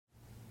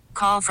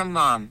Call from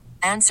mom.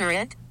 Answer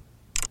it.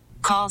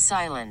 Call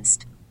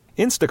silenced.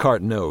 Instacart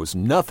knows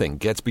nothing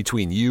gets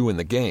between you and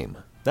the game.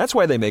 That's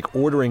why they make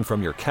ordering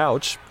from your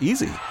couch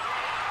easy.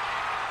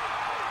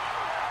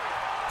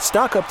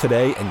 Stock up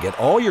today and get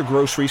all your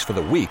groceries for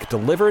the week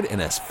delivered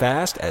in as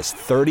fast as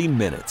 30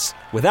 minutes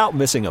without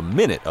missing a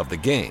minute of the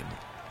game.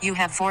 You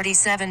have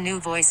 47 new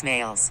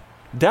voicemails.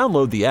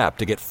 Download the app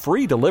to get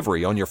free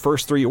delivery on your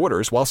first 3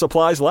 orders while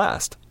supplies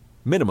last.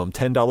 Minimum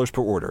 $10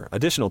 per order.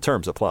 Additional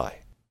terms apply.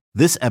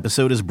 This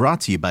episode is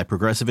brought to you by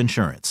Progressive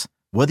Insurance.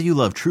 Whether you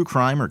love true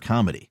crime or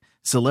comedy,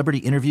 celebrity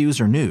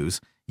interviews or news,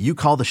 you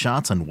call the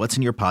shots on what's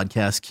in your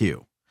podcast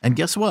queue. And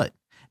guess what?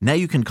 Now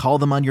you can call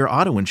them on your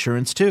auto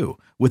insurance too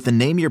with the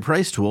Name Your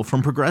Price tool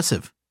from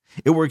Progressive.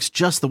 It works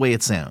just the way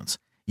it sounds.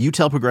 You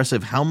tell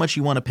Progressive how much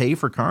you want to pay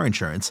for car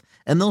insurance,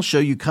 and they'll show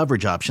you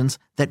coverage options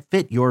that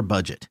fit your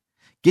budget.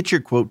 Get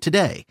your quote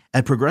today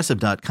at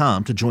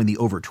Progressive.com to join the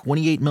over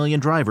 28 million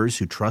drivers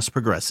who trust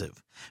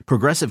Progressive.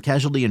 Progressive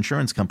Casualty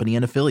Insurance Company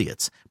and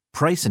Affiliates.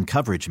 Price and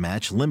coverage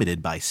match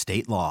limited by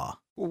state law.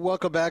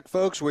 Welcome back,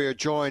 folks. We are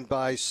joined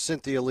by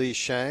Cynthia Lee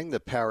Sheng, the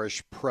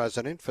parish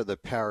president for the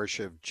parish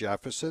of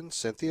Jefferson.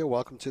 Cynthia,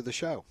 welcome to the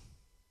show.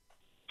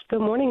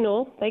 Good morning,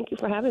 Newell. Thank you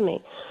for having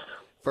me.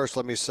 First,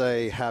 let me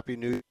say Happy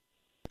New Year.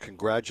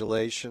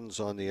 Congratulations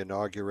on the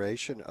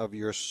inauguration of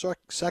your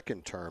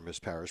second term as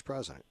parish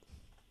president.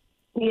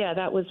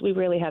 Yeah, we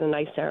really had a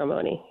nice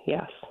ceremony.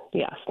 Yes.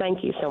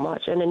 Thank you so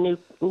much. And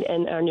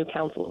our new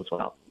council as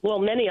well. Well,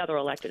 many other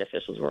elected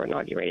officials were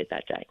inaugurated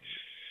that day.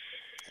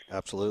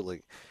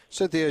 Absolutely.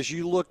 Cynthia, as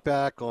you look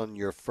back on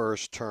your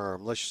first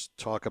term, let's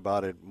talk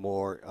about it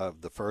more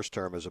of the first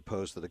term as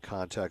opposed to the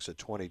context of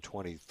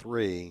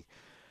 2023.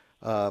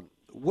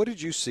 What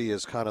did you see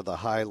as kind of the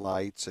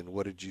highlights, and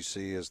what did you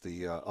see as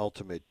the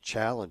ultimate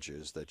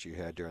challenges that you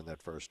had during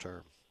that first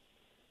term?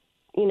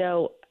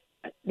 Newell,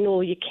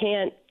 you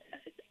can't.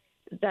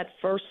 That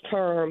first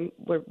term,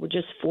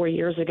 just 4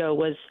 years ago,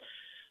 was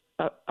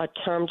a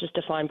term just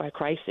defined by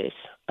crisis.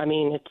 I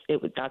mean,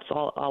 that's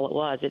all it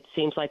was. It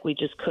seems like we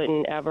just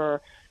couldn't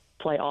ever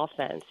play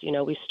offense.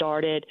 We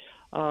started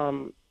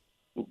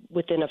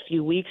within a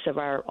few weeks of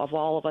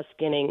all of us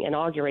getting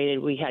inaugurated,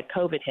 we had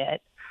COVID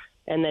hit.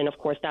 And then, of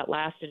course, that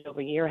lasted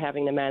over a year,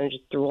 having to manage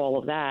through all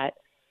of that.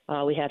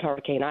 We had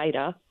Hurricane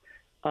Ida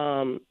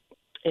in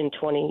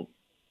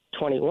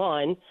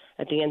 2021.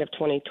 At the end of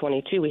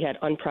 2022, we had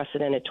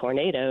unprecedented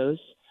tornadoes.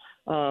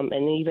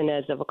 And even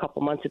as of a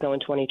couple months ago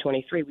in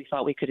 2023, we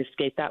thought we could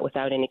escape that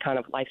without any kind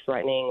of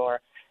life-threatening or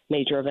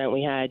major event.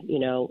 We had,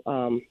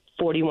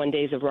 41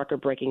 days of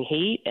record-breaking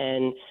heat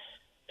and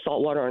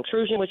saltwater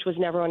intrusion, which was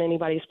never on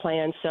anybody's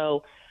plan.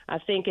 So I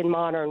think in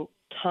modern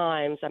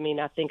times, I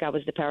think I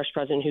was the parish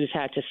president who's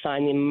had to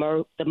sign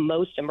the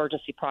most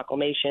emergency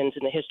proclamations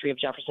in the history of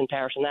Jefferson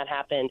Parish, and that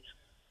happened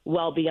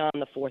well beyond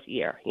the fourth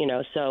year.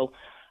 So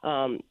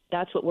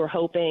that's what we're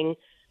hoping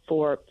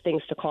for,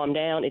 things to calm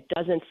down. It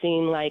doesn't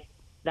seem like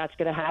that's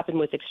going to happen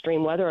with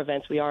extreme weather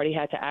events. We already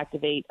had to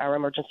activate our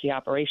emergency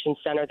operations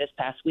center this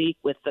past week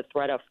with the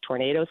threat of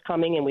tornadoes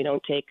coming, and we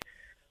don't take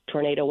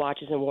tornado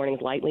watches and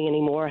warnings lightly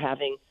anymore,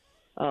 having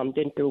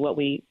been through what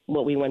we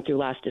went through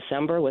last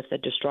December with the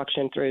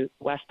destruction through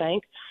West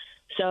Bank.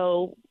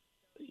 So,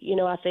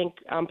 I think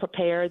I'm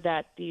prepared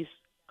that these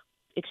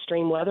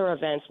extreme weather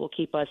events will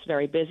keep us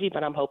very busy,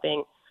 but I'm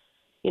hoping,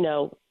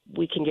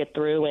 we can get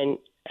through and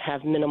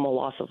have minimal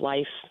loss of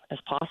life as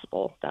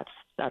possible.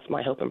 That's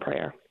my hope and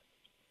prayer.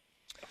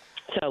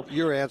 So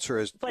your answer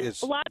is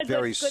a lot of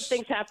very good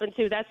things happened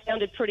too. That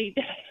sounded pretty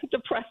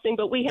depressing,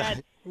 but we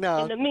had in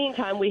the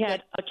meantime we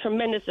had a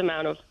tremendous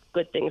amount of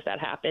good things that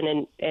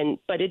happened,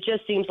 but it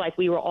just seems like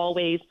we were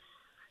always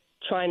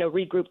trying to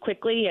regroup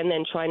quickly and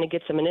then trying to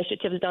get some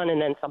initiatives done, and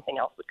then something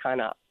else would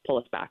kind of pull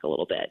us back a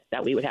little bit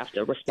that we would have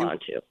to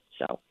respond to.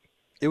 So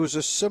it was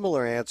a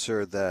similar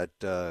answer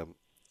that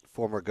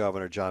former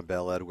Governor John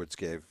Bell Edwards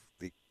gave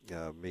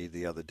me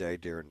the other day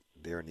during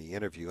the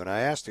interview, and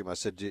I asked him. I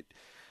said,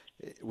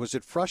 was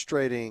it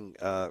frustrating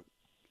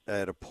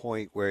at a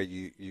point where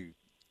you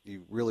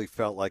really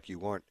felt like you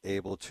weren't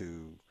able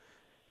to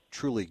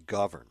truly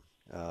govern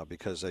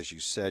because, as you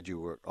said, you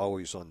were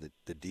always on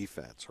the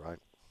defense, right?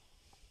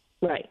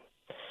 Right.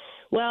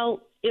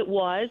 Well, it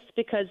was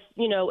because,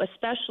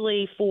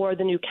 especially for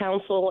the new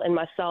council and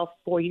myself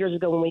 4 years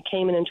ago when we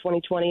came in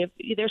 2020,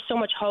 there's so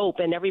much hope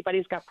and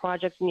everybody's got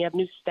projects and you have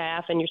new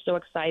staff and you're so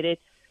excited,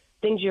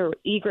 things you're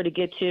eager to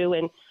get to.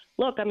 And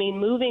look,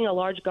 moving a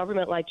large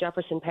government like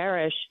Jefferson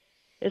Parish,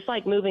 it's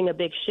like moving a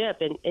big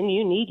ship, and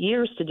you need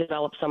years to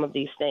develop some of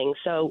these things.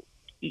 So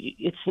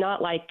it's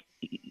not like,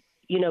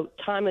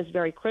 time is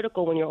very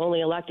critical when you're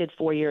only elected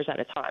 4 years at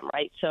a time,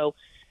 right? So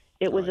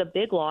it was a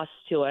big loss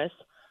to us.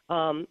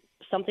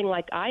 Something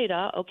like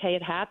Ida, okay,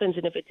 it happens,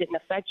 and if it didn't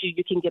affect you,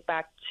 you can get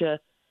back to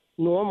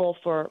normal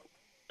for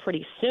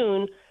pretty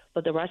soon,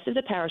 but the rest of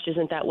the parish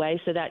isn't that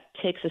way, so that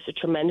takes us a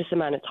tremendous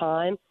amount of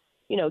time.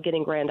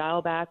 Getting Grand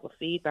Isle back,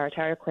 Lafitte,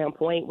 Barataria, Crown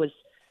Point was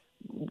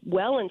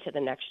well into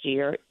the next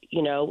year.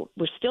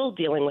 We're still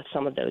dealing with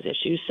some of those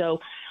issues. So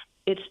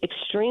it's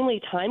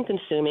extremely time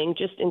consuming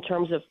just in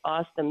terms of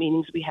us, the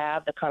meetings we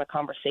have, the kind of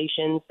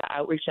conversations, the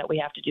outreach that we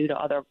have to do to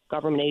other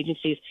government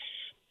agencies.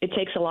 It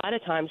takes a lot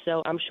of time.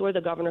 So I'm sure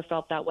the governor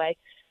felt that way.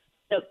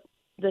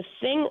 The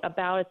thing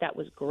about it that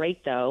was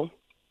great, though,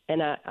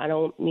 and I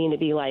don't mean to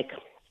be like,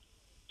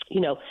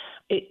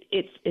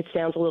 it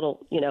sounds a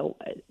little,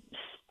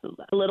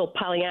 a little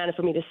Pollyanna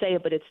for me to say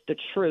it, but it's the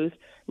truth.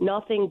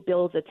 Nothing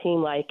builds a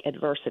team like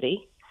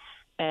adversity.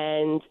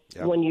 And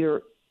when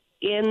you're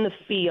in the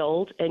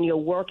field and you're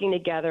working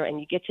together and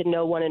you get to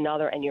know one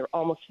another and you're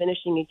almost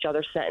finishing each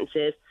other's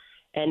sentences,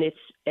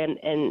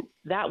 and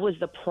that was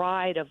the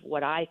pride of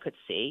what I could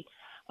see,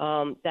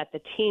 that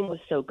the team was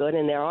so good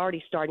and they're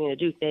already starting to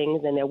do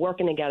things and they're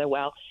working together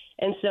well.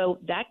 And so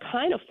that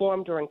kind of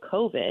formed during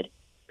COVID,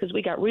 because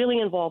we got really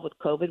involved with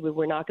COVID. We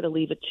were not going to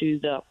leave it to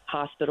the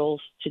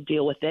hospitals to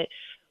deal with it.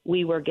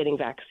 We were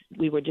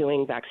we were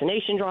doing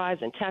vaccination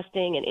drives and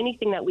testing and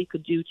anything that we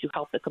could do to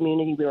help the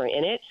community. We were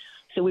in it.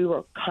 So we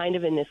were kind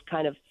of in this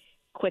kind of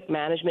quick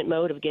management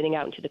mode of getting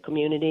out into the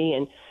community.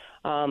 And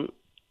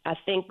I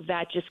think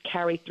that just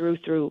carried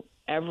through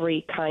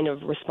every kind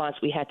of response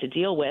we had to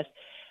deal with.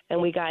 And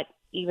we got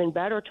even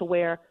better to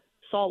where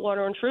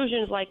saltwater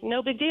intrusion is like,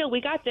 no big deal,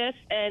 we got this.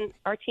 And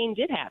our team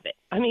did have it.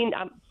 I mean,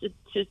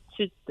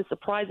 to the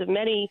surprise of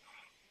many,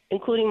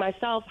 including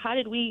myself, how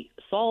did we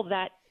solve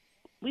that?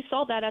 We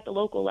solved that at the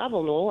local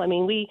level, Newell. I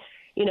mean,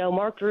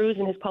 Mark Drews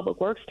and his public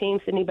works team,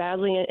 Sydney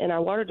Badley and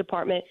our water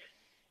department,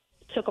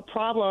 took a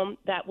problem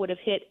that would have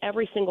hit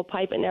every single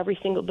pipe in every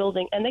single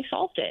building, and they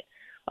solved it.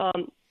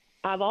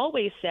 I've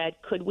always said,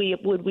 would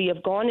we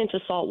have gone into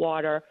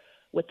saltwater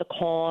with the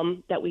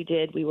calm that we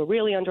did? We were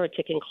really under a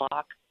ticking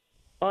clock,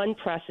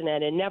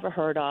 unprecedented, never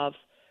heard of.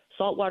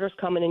 Saltwater's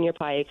coming in your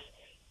pipes,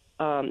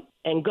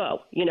 and go.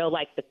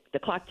 Like the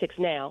clock ticks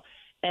now.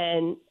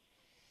 And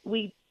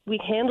we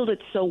handled it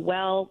so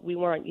well. We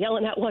weren't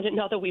yelling at one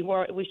another.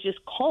 It was just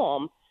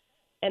calm.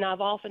 And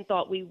I've often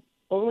thought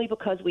only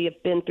because we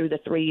have been through the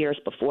 3 years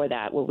before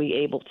that were we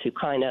able to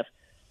kind of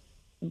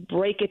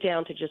break it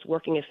down to just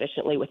working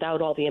efficiently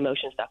without all the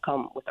emotions that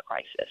come with a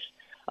crisis.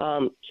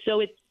 So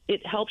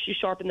it helps you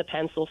sharpen the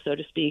pencil, so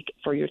to speak,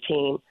 for your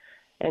team.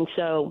 And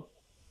so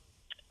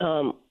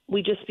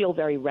we just feel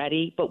very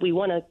ready, but we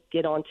want to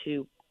get on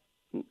to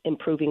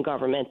improving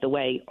government the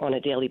way on a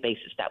daily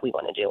basis that we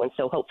want to do. And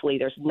so hopefully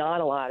there's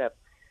not a lot of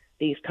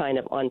these kind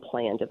of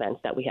unplanned events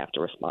that we have to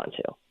respond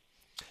to.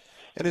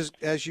 And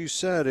as you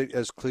said,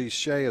 as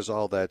cliche as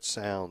all that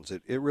sounds,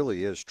 it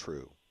really is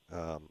true.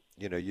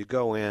 You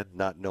go in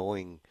not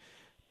knowing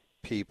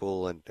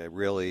people and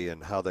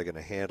how they're going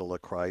to handle a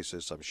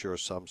crisis. I'm sure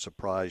some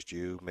surprised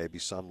you, maybe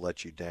some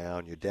let you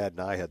down. Your dad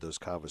and I had those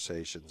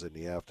conversations in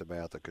the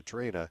aftermath of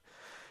Katrina,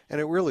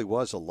 and it really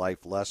was a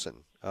life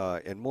lesson,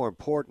 and more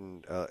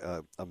important,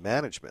 a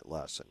management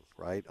lesson,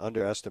 right?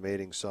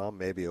 Underestimating some,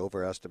 maybe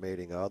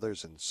overestimating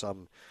others, and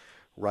some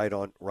right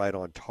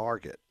on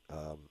target.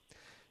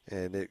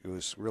 And it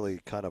was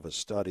really kind of a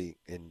study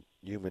in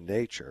human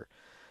nature.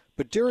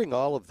 But during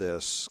all of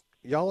this,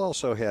 y'all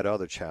also had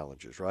other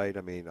challenges, right?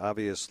 I mean,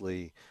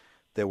 obviously,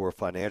 there were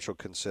financial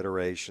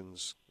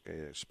considerations,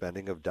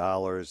 spending of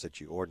dollars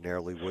that you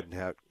ordinarily wouldn't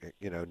have,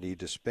 need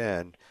to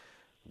spend,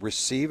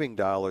 receiving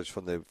dollars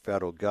from the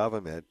federal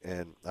government.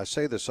 And I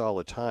say this all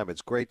the time,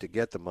 it's great to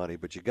get the money,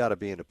 but you got to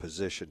be in a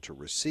position to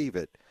receive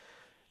it.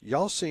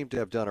 Y'all seem to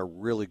have done a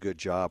really good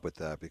job with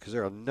that, because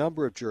there are a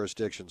number of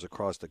jurisdictions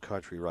across the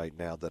country right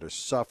now that are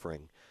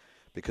suffering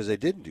because they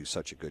didn't do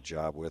such a good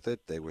job with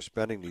it. They were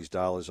spending these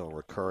dollars on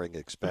recurring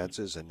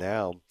expenses, and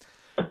now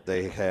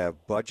they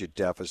have budget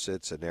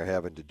deficits and they're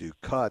having to do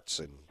cuts,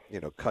 and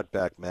cut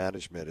back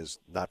management is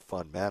not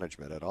fun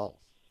management at all.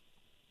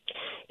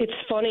 It's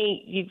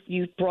funny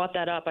you brought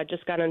that up. I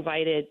just got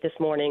invited this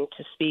morning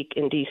to speak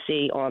in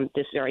D.C. on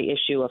this very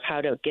issue of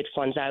how to get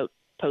funds out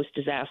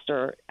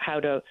post-disaster, how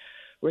to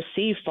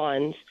receive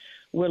funds.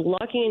 We're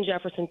lucky in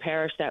Jefferson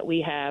Parish that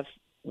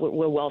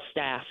we're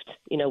well-staffed.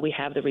 We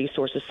have the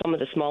resources. Some of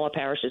the smaller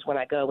parishes, when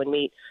I go and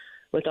meet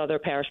with other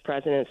parish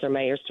presidents or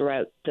mayors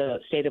throughout the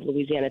state of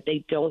Louisiana,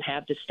 they don't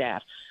have the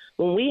staff.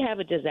 When we have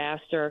a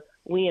disaster,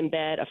 we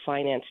embed a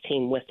finance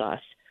team with us.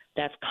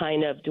 That's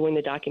kind of doing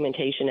the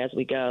documentation as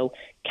we go,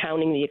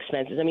 counting the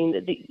expenses. I mean,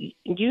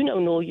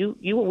 Newell,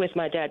 you were with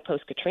my dad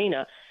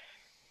post-Katrina.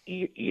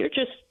 You're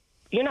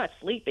not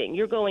sleeping.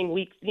 You're going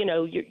weeks.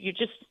 You're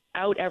just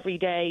out every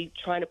day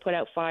trying to put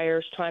out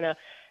fires, trying to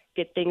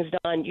get things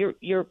done.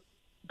 You're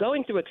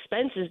going through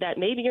expenses that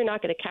maybe you're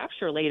not going to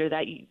capture later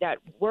that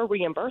were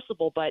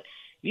reimbursable, but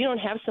if you don't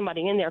have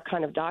somebody in there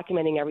kind of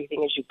documenting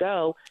everything as you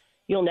go,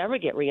 you'll never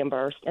get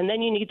reimbursed. And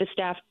then you need the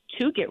staff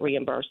to get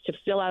reimbursed, to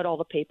fill out all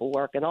the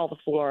paperwork and all the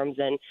forms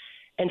and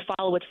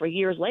follow it for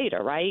years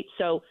later, right?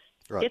 So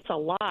right. It's a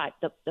lot.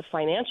 The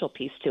financial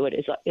piece to it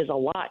is a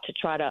lot to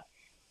try to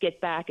get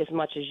back as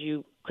much as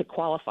you could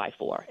qualify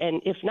for.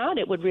 And if not,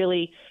 it would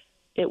really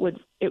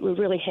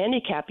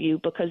handicap you,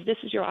 because this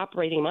is your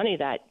operating money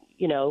that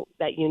you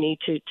need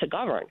to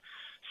govern.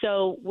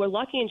 So we're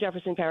lucky in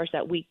Jefferson Parish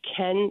that we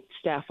can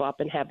staff up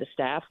and have the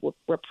staff.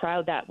 We're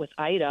proud that with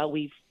Ida,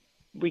 we've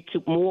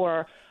recoup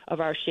more of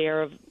our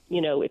share of,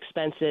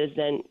 expenses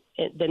than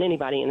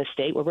anybody in the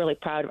state. We're really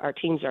proud of our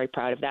team's very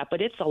proud of that.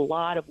 But it's a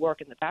lot of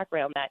work in the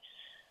background that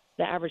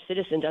the average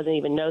citizen doesn't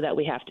even know that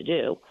we have to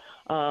do.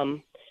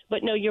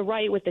 But no, you're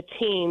right with the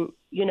team.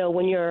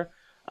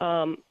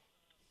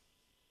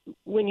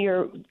 When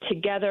you're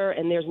together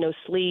and there's no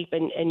sleep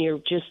and you're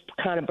just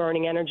kind of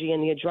burning energy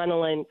and the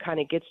adrenaline kind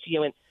of gets to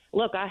you. And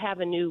look, I have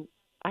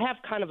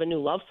kind of a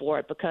new love for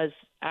it because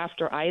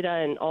after Ida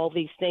and all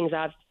these things,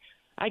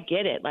 I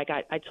get it. Like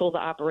I told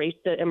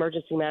the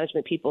emergency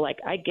management people, like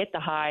I get the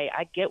high,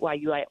 I get why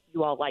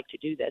you all like to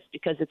do this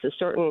because it's a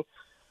certain,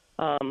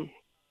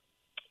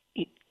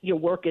 your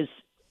work is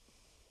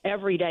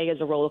every day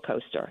is a roller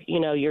coaster.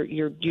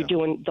 You're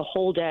doing the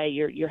whole day.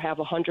 You have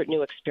 100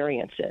 new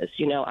experiences.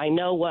 I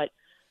know what,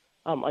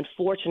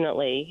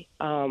 unfortunately,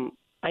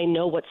 I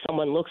know what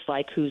someone looks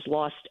like who's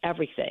lost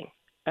everything.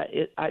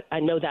 I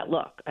know that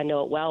look. I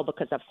know it well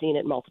because I've seen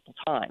it multiple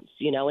times.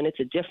 And it's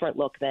a different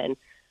look than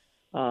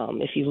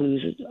if you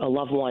lose a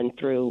loved one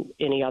through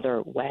any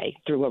other way,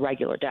 through a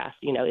regular death.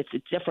 It's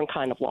a different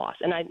kind of loss.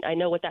 And I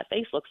know what that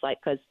face looks like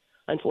because,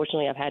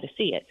 unfortunately, I've had to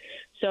see it.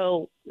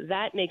 So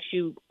that makes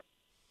you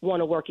want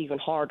to work even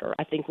harder.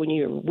 I think when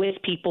you're with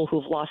people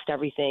who've lost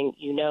everything,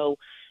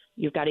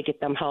 you've got to get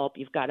them help.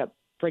 You've got to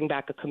bring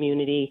back a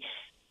community.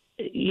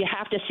 You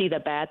have to see the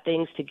bad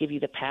things to give you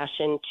the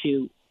passion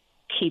to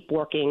keep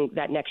working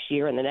that next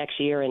year and the next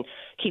year and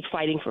keep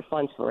fighting for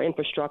funds for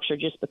infrastructure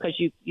just because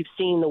you've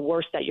seen the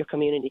worst that your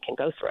community can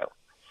go through.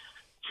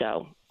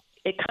 So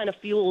it kind of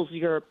fuels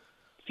your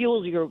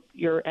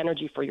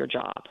energy for your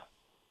job.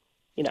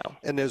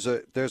 And there's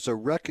a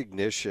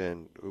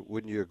recognition,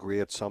 wouldn't you agree,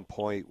 at some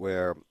point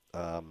where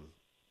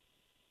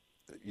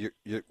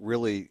you're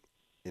really,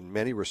 in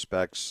many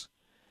respects,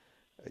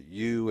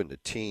 you and the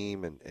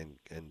team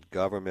and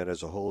government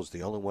as a whole is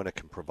the only one that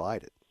can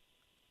provide it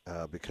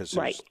because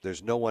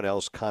there's no one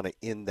else kind of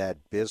in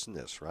that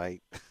business,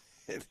 right?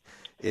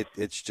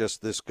 It's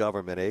just this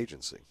government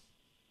agency.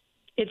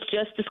 It's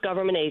just this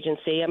government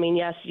agency. I mean,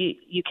 yes,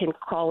 you can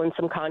call in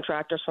some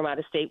contractors from out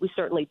of state. We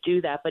certainly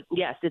do that. But,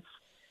 yes,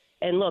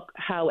 and look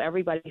how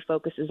everybody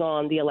focuses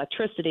on the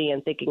electricity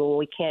and thinking, well,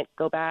 we can't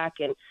go back.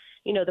 And,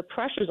 the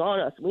pressure's on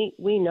us.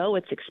 We know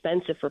it's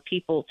expensive for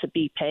people to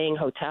be paying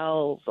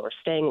hotels or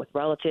staying with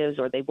relatives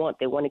or they want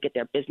to get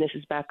their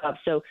businesses back up.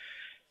 So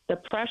the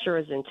pressure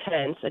is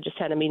intense. I just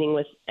had a meeting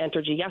with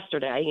Entergy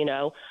yesterday.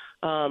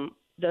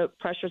 The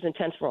pressure is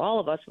intense for all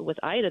of us. But with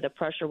Ida, the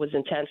pressure was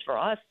intense for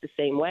us the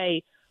same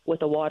way with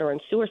the water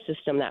and sewer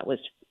system that was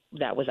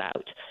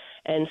out.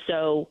 And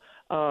so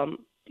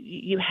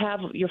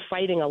you're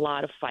fighting a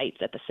lot of fights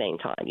at the same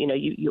time.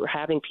 You're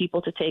having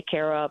people to take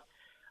care of.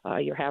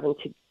 You're having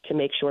to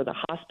make sure the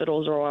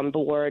hospitals are on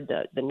board,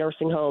 the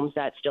nursing homes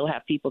that still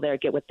have people there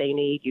get what they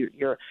need.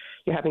 You're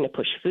having to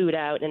push food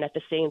out, and at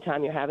the same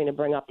time, you're having to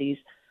bring up these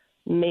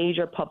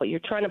major public. You're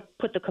trying to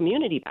put the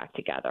community back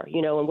together,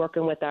 and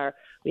working with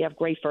we have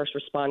great first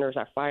responders,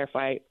 our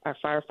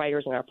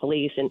firefighters, and our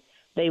police, and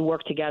they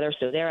work together,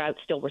 so they're out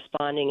still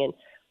responding. And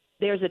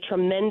there's a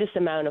tremendous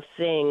amount of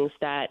things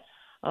that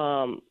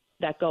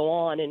go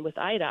on. And with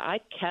Ida,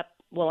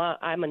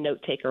 I'm a note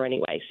taker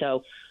anyway,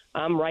 so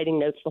I'm writing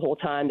notes the whole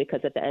time because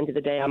at the end of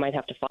the day, I might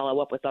have to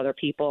follow up with other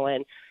people.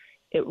 And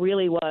it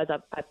really was,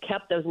 I've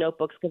kept those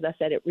notebooks because I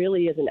said it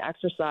really is an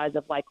exercise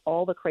of like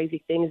all the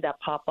crazy things that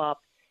pop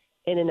up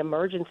in an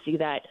emergency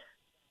that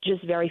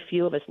just very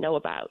few of us know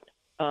about,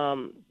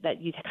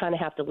 that you kind of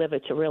have to live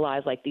it to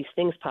realize like these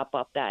things pop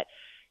up that,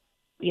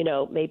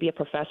 maybe a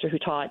professor who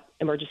taught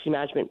emergency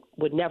management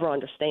would never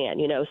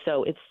understand,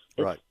 so it's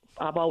right.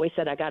 I've always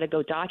said I got to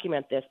go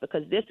document this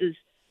because this is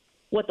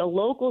what the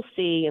locals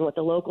see and what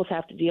the locals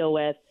have to deal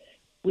with.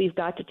 We've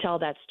got to tell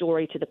that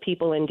story to the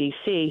people in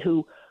D.C.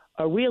 who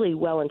are really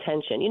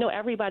well-intentioned.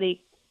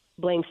 Everybody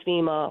blames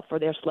FEMA for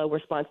their slow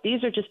response.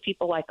 These are just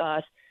people like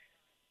us,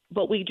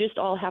 but we just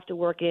all have to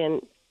work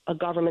in a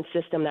government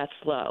system that's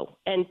slow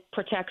and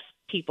protects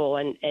people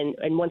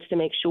and wants to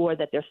make sure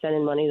that they're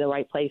sending money to the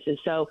right places.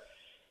 So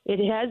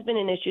it has been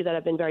an issue that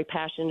I've been very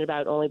passionate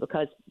about only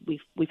because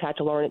we've had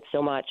to learn it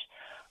so much.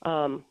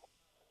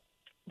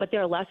 But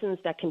there are lessons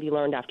that can be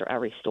learned after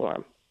every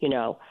storm.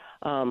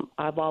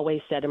 I've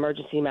always said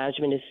emergency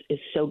management is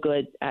so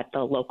good at the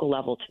local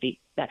level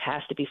that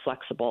has to be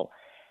flexible,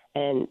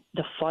 and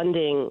the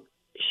funding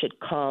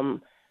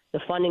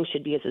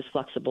should be as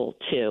flexible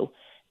too.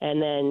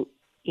 And then,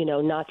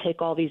 not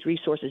take all these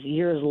resources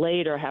years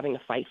later having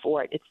to fight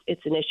for it.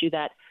 It's an issue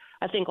that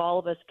I think all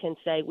of us can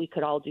say we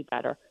could all do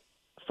better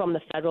from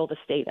the federal, the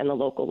state, and the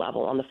local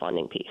level on the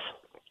funding piece.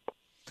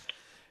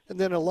 And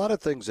then a lot of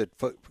things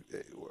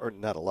or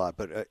not a lot,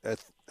 but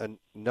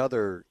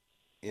another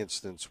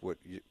instance what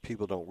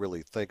people don't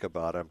really think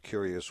about, I'm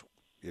curious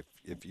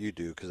if you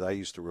do, because I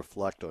used to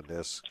reflect on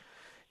this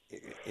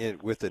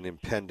with an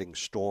impending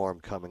storm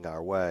coming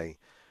our way.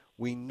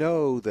 We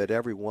know that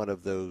every one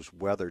of those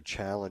weather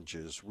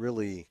challenges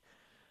really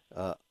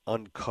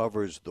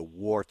uncovers the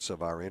warts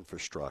of our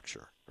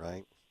infrastructure,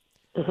 right?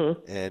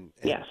 Mm-hmm. And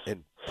yes.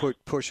 and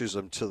pushes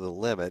them to the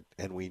limit,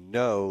 and we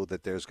know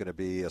that there's going to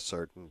be a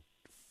certain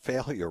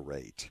failure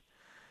rate.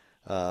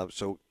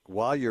 So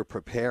while you're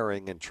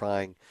preparing and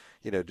trying,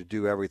 to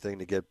do everything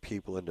to get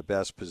people in the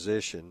best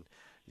position,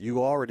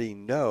 you already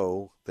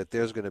know that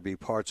there's going to be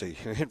parts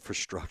of your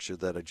infrastructure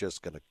that are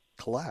just going to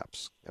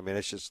collapse. I mean,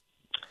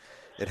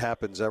 it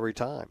happens every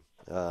time.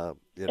 Go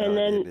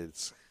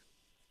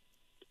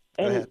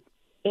ahead.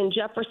 In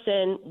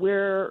Jefferson,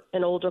 we're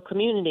an older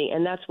community,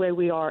 and that's where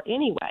we are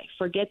anyway.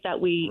 Forget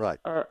that we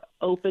are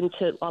open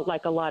to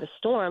like a lot of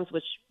storms,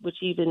 which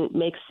even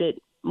makes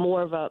it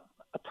more of a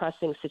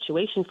pressing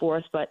situation for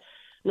us. But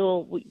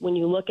Newell, when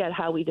you look at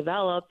how we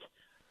developed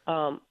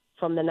from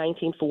the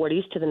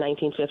 1940s to the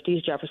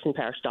 1950s, Jefferson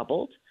Parish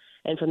doubled,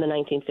 and from the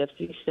 1950s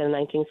to the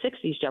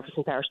 1960s,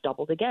 Jefferson Parish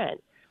doubled again.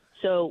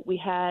 So we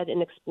had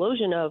an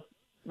explosion of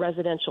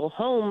residential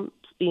homes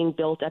being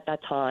built at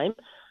that time.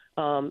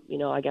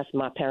 I guess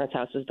my parents'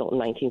 house was built in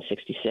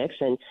 1966.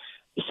 And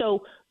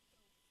so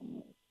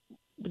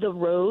the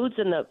roads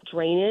and the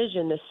drainage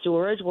and the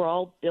sewerage were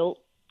all built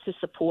to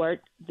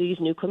support these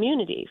new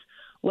communities.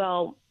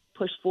 Well,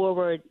 push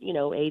forward,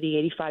 80,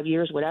 85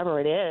 years, whatever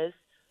it is,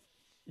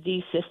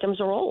 these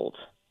systems are old.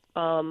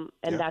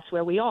 That's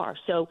where we are.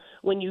 So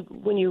when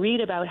you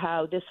read about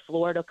how this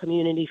Florida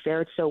community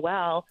fared so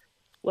well,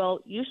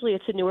 usually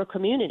it's a newer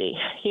community,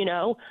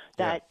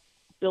 that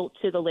built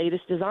to the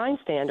latest design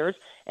standards,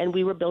 and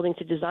we were building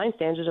to design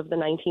standards of the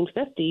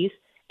 1950s,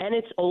 and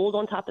it's old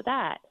on top of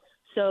that.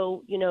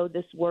 So,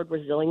 this word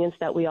resilience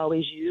that we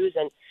always use,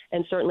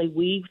 and certainly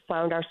we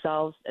found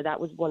ourselves, that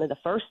was one of the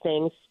first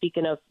things,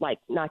 speaking of like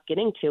not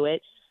getting to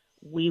it,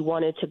 we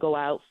wanted to go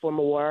out for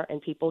more, and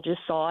people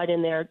just saw it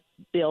in their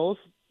bills,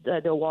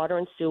 their water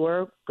and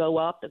sewer go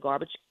up, the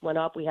garbage went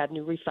up, we had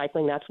new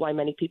recycling, that's why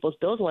many people's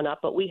bills went up,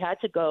 but we had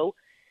to go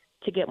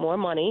to get more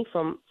money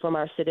from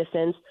our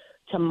citizens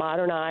to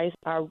modernize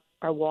our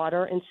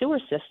water and sewer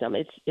system.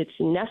 It's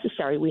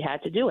necessary. We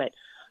had to do it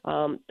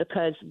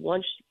because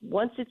once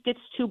it gets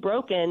too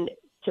broken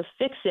to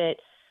fix it,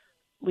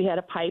 we had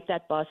a pipe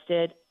that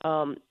busted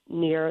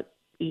near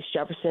East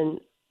Jefferson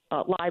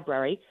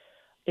Library.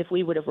 If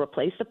we would have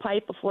replaced the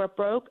pipe before it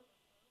broke,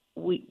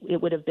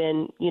 it would have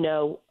been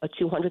a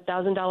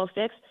 $200,000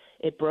 fix.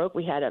 It broke.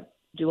 We had to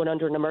do it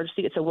under an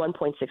emergency. It's a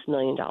 $1.6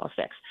 million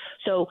fix.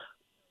 So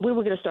we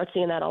were going to start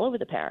seeing that all over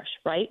the parish,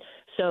 right?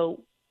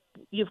 So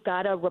you've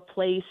got to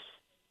replace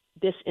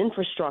this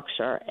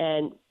infrastructure,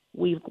 and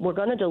we're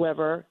going to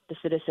deliver the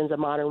citizens a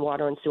modern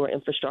water and sewer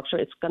infrastructure.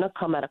 It's going to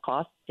come at a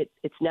cost.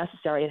 It's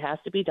necessary. It has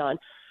to be done.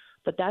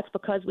 But that's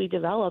because we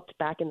developed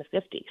back in the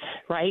 50s,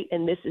 right?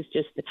 And this is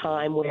just the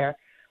time where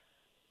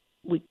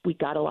we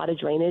got a lot of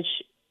drainage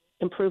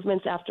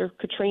improvements after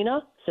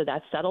Katrina, so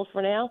that's settled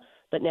for now.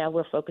 But now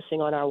we're focusing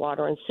on our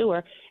water and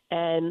sewer.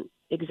 And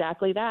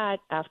exactly that,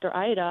 after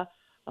Ida,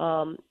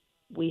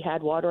 we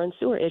had water and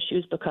sewer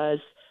issues because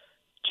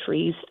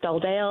trees fell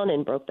down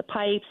and broke the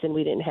pipes, and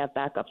we didn't have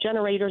backup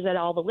generators at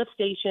all the lift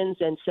stations.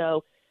 And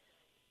so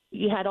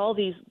you had all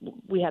these,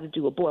 we had to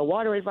do a boil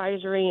water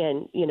advisory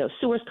and,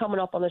 sewers coming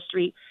up on the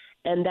street,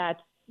 and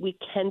that we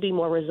can be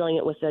more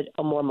resilient with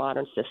a more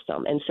modern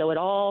system. And so it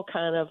all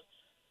kind of,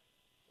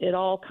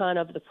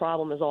 the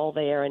problem is all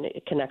there, and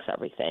it connects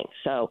everything.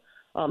 So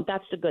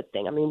that's the good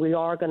thing. I mean, we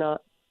are going to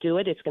do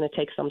it. It's going to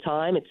take some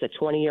time. It's a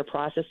 20-year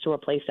process to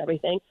replace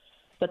everything.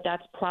 But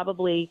that's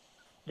probably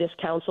this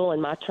council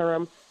and my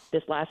term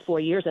this last 4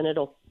 years, and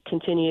it'll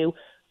continue.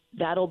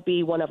 That'll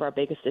be one of our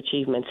biggest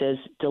achievements, is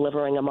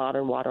delivering a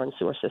modern water and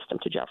sewer system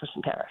to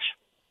Jefferson Parish.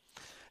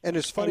 And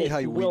it's funny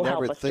how we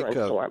never think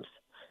of storms.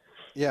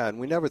 Yeah, and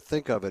we never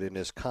think of it in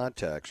this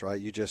context,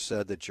 right? You just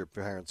said that your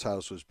parents'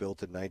 house was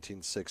built in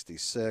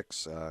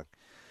 1966,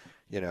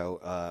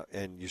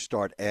 and you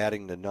start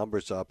adding the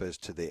numbers up as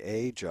to the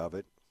age of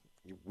it.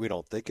 We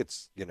don't think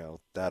it's,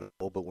 that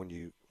old, but when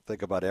you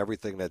think about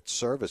everything that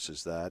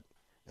services that,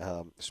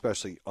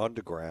 especially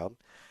underground,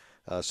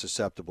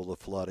 susceptible to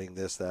flooding,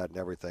 this, that, and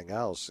everything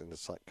else, and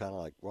it's kind of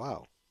like,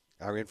 wow,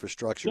 our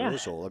infrastructure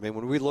is old. I mean,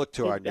 when we look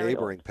to our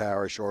neighboring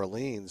parish,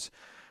 Orleans,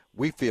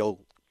 we feel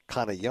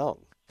kind of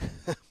young.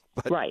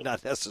 But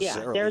not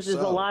necessarily. Yeah, theirs is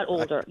a lot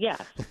older. Yeah,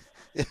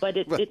 but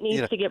it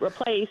needs to get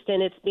replaced,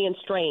 and it's being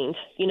strained.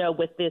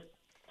 With this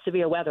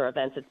severe weather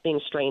events, it's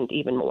being strained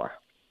even more.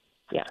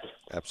 Yeah,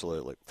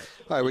 absolutely.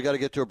 All right, we got to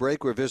get to a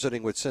break. We're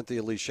visiting with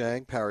Cynthia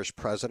Sheng, parish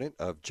president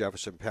of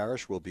Jefferson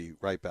Parish. We'll be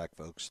right back,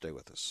 folks. Stay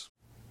with us.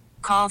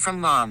 Call from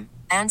mom.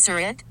 Answer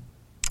it.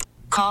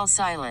 Call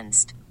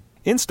silenced.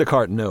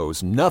 Instacart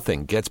knows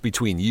nothing gets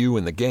between you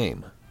and the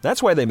game.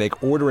 That's why they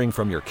make ordering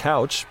from your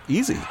couch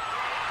easy.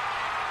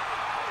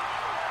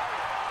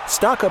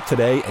 Stock up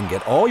today and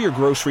get all your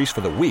groceries for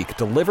the week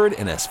delivered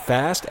in as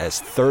fast as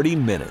 30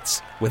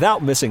 minutes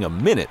without missing a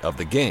minute of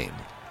the game.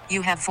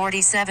 You have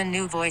 47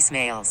 new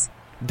voicemails.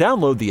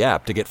 Download the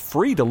app to get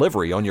free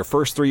delivery on your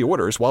first 3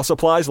 orders while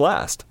supplies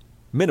last.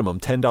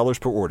 Minimum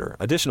 $10 per order.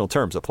 Additional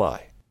terms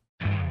apply.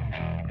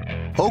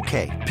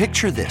 Okay,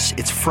 picture this.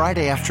 It's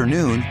Friday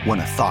afternoon when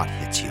a thought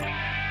hits you.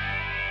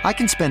 I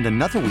can spend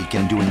another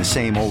weekend doing the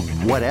same old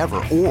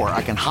whatever, or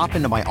I can hop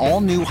into my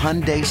all-new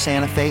Hyundai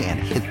Santa Fe and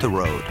hit the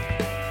road.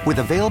 With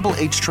available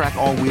H-Track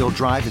all-wheel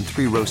drive and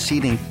 3-row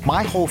seating,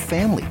 my whole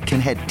family can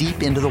head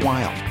deep into the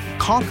wild.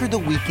 Conquer the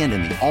weekend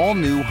in the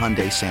all-new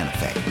Hyundai Santa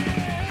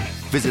Fe.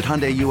 Visit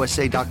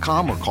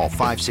HyundaiUSA.com or call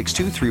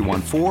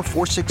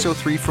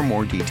 562-314-4603 for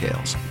more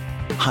details.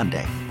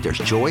 Hyundai, there's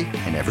joy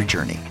in every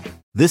journey.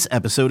 This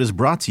episode is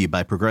brought to you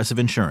by Progressive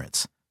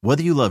Insurance.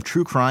 Whether you love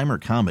true crime or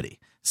comedy,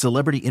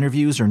 celebrity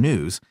interviews or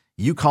news,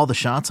 you call the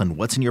shots on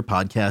what's in your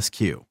podcast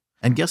queue.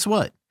 And guess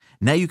what?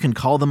 Now you can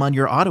call them on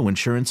your auto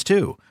insurance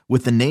too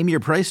with the Name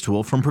Your Price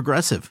tool from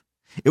Progressive.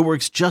 It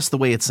works just the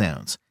way it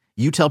sounds.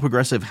 You tell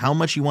Progressive how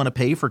much you want to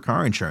pay for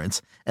car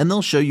insurance, and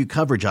they'll show you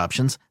coverage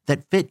options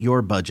that fit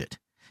your budget.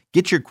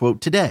 Get your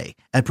quote today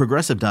at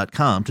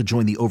Progressive.com to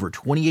join the over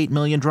 28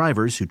 million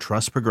drivers who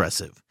trust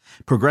Progressive.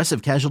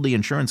 Progressive Casualty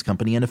Insurance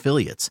Company and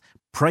Affiliates.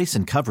 Price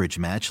and coverage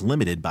match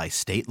limited by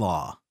state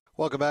law.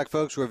 Welcome back,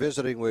 folks. We're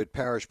visiting with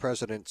Parish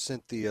President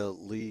Cynthia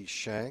Lee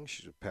Sheng.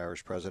 She's a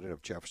Parish President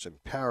of Jefferson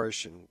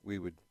Parish, and we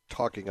were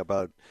talking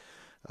about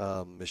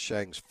Ms.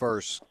 Sheng's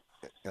first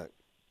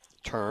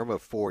term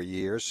of 4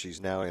 years. She's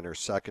now in her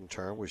second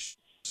term, which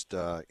just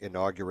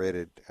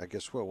inaugurated, I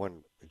guess,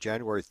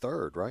 January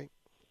 3rd, right?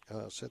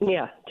 Cynthia?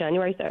 Yeah,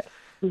 January 3rd.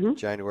 Mm-hmm.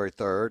 January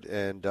 3rd.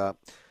 And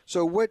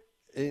so what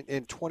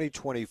in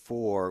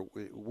 2024,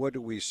 what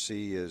do we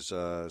see as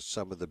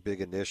some of the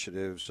big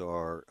initiatives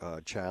or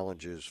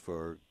challenges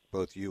for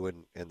both you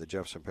and the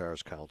Jefferson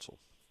Parish Council?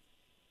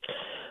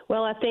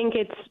 Well, I think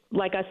it's,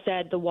 like I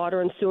said, the water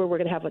and sewer, we're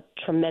going to have a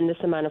tremendous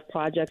amount of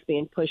projects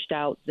being pushed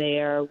out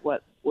there.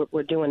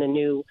 We're doing a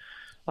new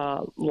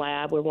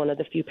lab. We're one of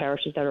the few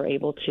parishes that are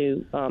able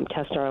to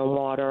test our own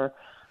water,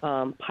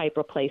 pipe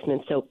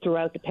replacements. So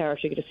throughout the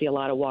parish, you're going to see a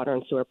lot of water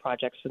and sewer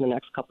projects for the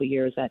next couple of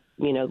years that,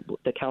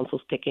 the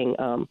council's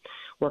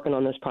working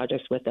on those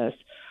projects with us.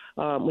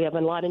 We have a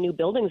lot of new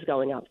buildings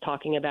going up,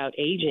 talking about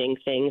aging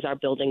things. Our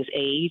buildings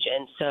age,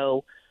 and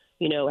so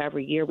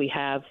every year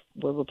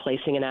we're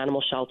replacing an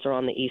animal shelter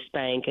on the East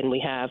Bank, and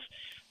we have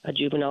a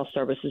juvenile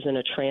services and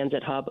a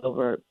transit hub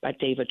over at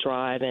David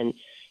Drive, and,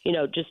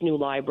 just new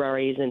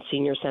libraries and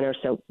senior centers.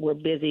 So we're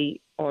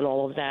busy on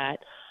all of that.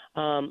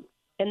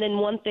 And then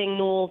one thing,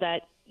 Newell,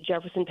 that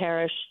Jefferson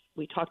Parish,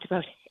 we talked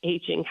about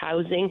aging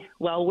housing.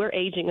 Well, we're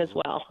aging as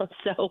well.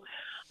 So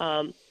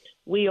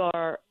we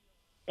are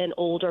an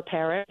older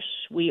parish.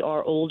 We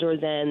are older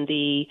than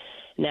the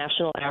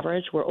national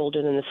average. We're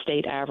older than the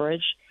state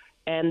average.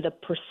 And the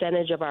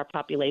percentage of our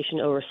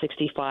population over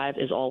 65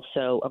 is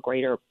also a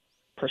greater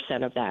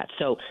percent of that.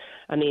 So,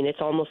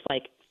 it's almost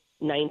like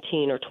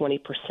 19 or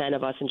 20%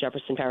 of us in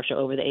Jefferson Parish are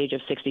over the age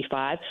of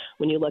 65.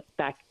 When you look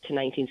back to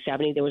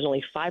 1970, there was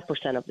only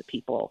 5% of the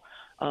people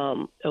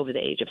over the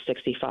age of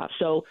 65.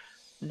 So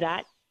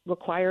that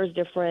requires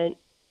different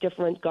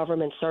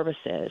government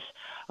services.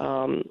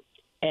 And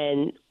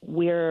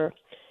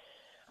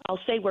I'll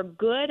say we're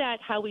good at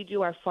how we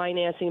do our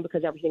financing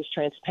because everything's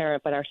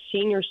transparent, but our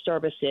senior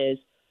services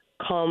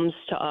comes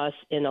to us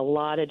in a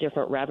lot of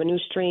different revenue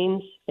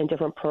streams and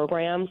different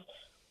programs,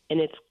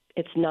 and it's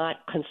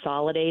not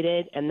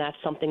consolidated, and that's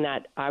something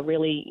that I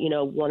really,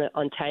 want to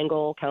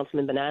untangle.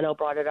 Councilman Bonanno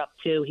brought it up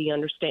too. He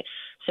understands.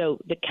 So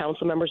the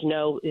council members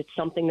know it's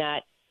something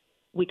that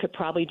we could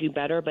probably do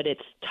better, but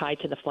it's tied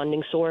to the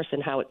funding source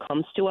and how it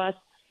comes to us,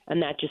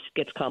 and that just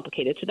gets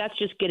complicated. So that's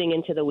just getting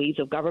into the weeds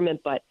of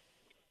government, but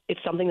it's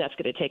something that's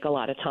going to take a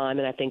lot of time,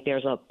 and I think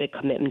there's a big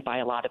commitment by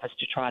a lot of us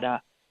to try to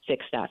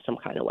fix that some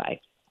kind of way.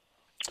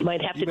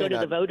 Might have to go to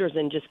the voters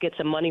and just get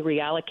some money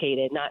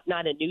reallocated,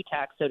 not a new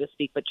tax, so to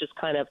speak, but just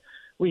kind of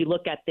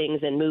relook at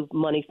things and move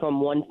money from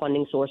one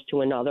funding source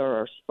to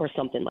another or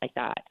something like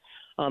that.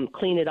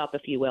 Clean it up,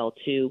 if you will,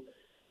 to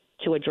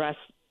address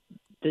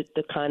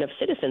the kind of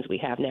citizens we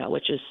have now,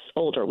 which is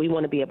older. We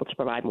want to be able to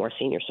provide more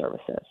senior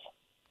services.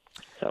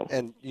 So.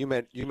 And you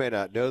may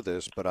not know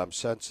this, but I'm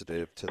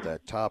sensitive to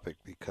that topic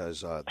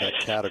because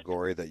that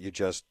category that you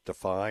just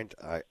defined,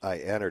 I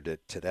entered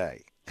it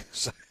today.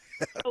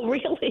 Oh,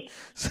 really?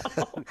 So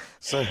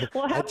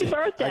well, happy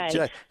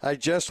birthday. I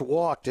just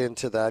walked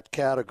into that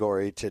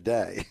category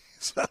today.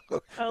 So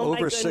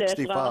over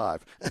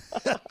 65.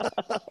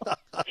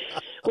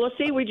 Well,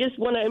 see, we just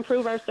want to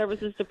improve our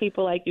services to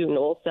people like you,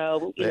 Newell.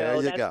 So, you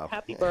go.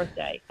 Happy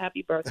birthday.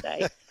 Happy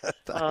birthday.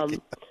 Thank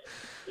you.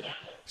 Yeah.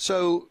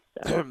 So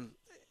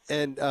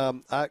and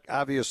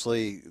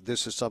obviously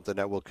this is something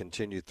that will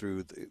continue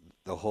through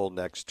the whole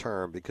next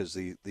term because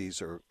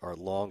these are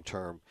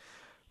long-term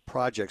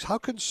projects. How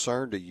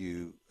concerned are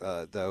you,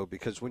 though?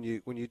 Because when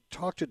you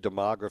talk to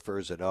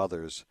demographers and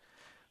others,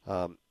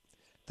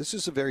 this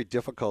is a very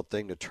difficult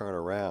thing to turn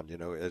around.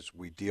 As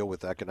we deal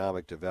with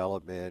economic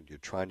development, you're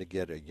trying to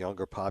get a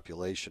younger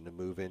population to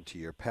move into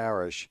your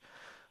parish,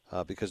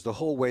 because the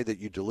whole way that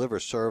you deliver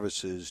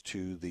services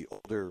to the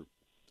older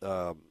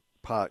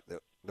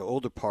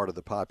part of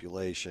the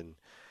population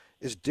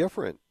is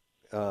different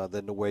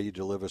than the way you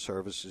deliver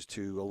services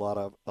to a lot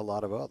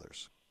of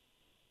others.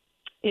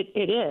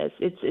 It is.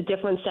 It's a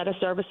different set of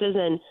services,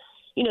 and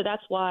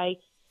that's why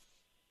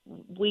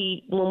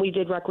when we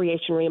did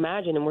Recreation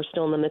Reimagined, and we're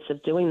still in the midst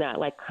of doing that,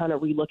 like kind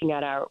of relooking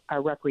at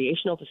our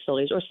recreational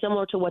facilities, or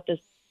similar to what the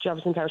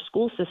Jefferson Parish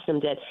school system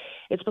did.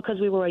 It's because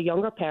we were a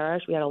younger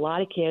parish. We had a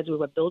lot of kids. We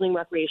were building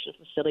recreational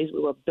facilities.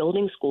 We were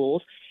building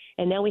schools.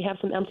 And now we have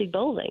some empty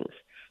buildings.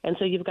 And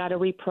so you've got to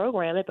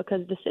reprogram it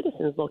because the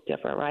citizens look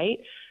different, right?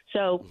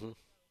 So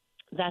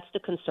that's the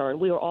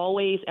concern.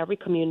 Every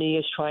community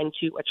is trying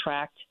to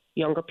attract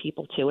younger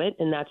people to it.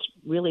 And that's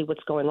really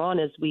what's going on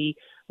is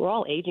we're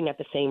all aging at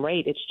the same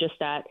rate. It's just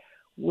that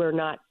we're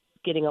not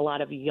getting a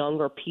lot of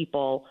younger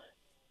people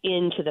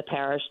into the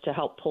parish to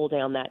help pull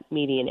down that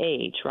median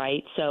age,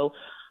 right? So,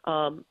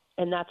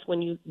 and that's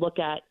when you look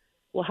at,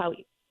 well, how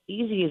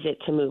easy is it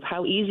to move?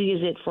 How easy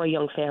is it for a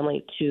young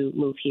family to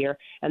move here?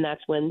 And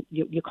that's when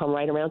you come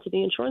right around to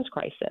the insurance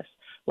crisis.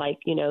 Like,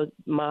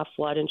 my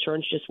flood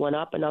insurance just went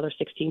up another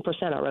 16%.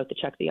 I wrote the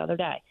check the other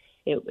day.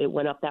 It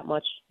went up that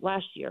much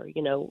last year.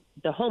 The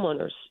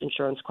homeowners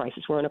insurance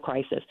crisis, we're in a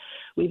crisis.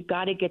 We've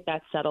got to get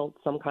that settled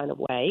some kind of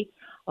way.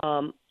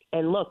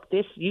 And look,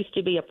 this used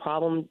to be a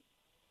problem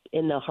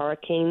in the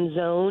hurricane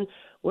zone.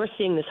 We're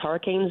seeing this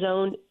hurricane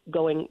zone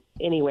going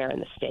anywhere in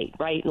the state,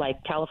 right?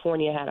 Like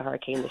California had a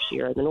hurricane this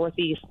year. The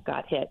Northeast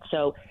got hit.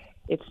 So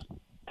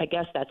I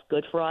guess that's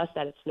good for us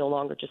that it's no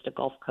longer just a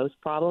Gulf Coast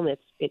problem.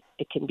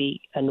 It can be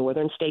a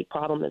northern state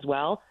problem as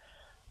well.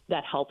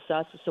 That helps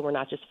us, so we're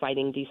not just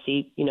fighting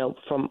D.C.,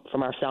 from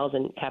ourselves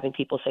and having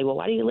people say, well,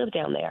 why do you live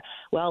down there?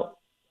 Well,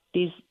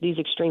 these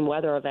extreme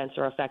weather events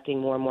are affecting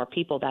more and more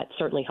people. That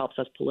certainly helps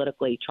us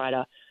politically try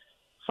to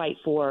fight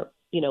for,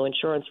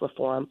 insurance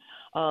reform.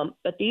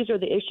 But these are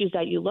the issues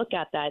that you look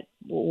at that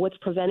what's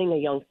preventing a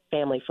young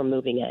family from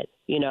moving in,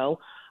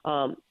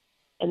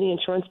 and the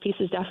insurance piece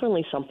is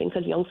definitely something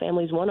because young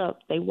families want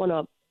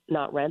to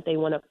not rent. They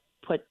want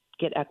to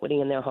get equity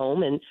in their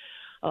home and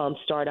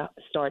start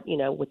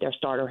with their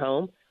starter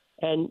home.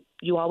 And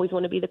you always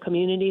want to be the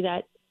community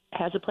that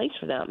has a place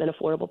for them, an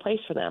affordable place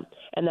for them.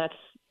 And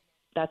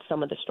that's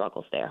some of the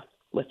struggles there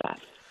with that.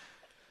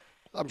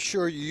 I'm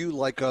sure you,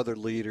 like other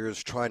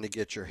leaders, trying to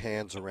get your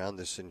hands around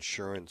this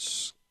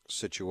insurance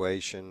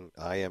situation.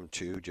 I am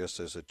too, just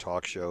as a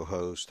talk show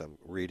host. I'm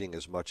reading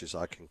as much as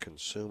I can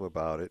consume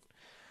about it.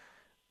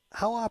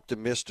 How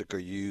optimistic are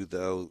you,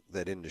 though,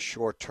 that in the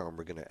short term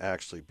we're going to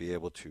actually be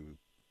able to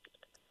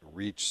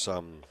reach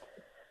some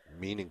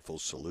meaningful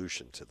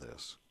solution to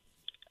this?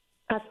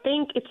 I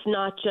think it's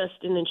not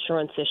just an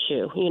insurance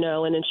issue.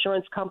 An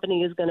insurance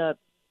company is going to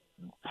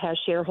have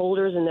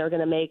shareholders and they're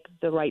going to make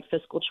the right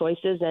fiscal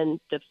choices.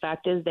 And the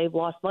fact is they've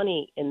lost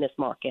money in this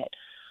market.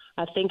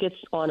 I think it's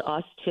on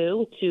us,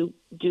 too, to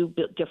do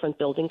different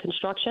building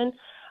construction.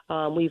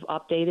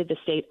 The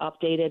state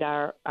updated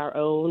our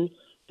own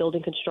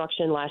building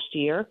construction last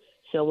year.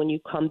 So when you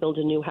come build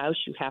a new house,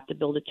 you have to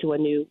build it to a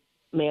new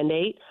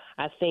mandate.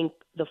 I think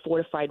the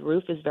fortified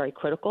roof is very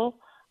critical.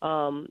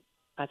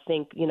 I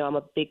think, I'm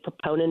a big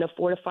proponent of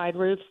fortified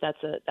roofs. That's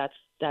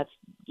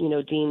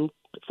deemed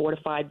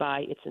fortified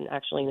by,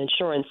 actually an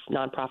insurance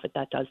nonprofit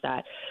that does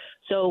that.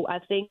 So I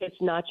think it's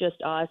not just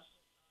us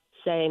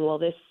saying, well,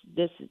 this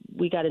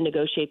we got to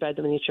negotiate by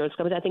the insurance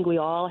companies. I think we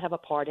all have a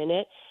part in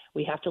it.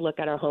 We have to look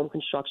at our home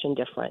construction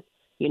different,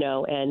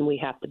 and we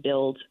have to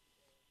build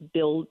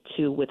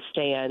to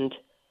withstand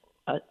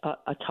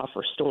a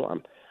tougher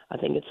storm. I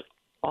think it's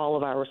all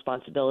of our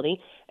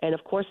responsibility. And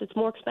of course, it's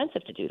more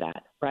expensive to do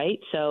that, right?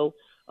 So,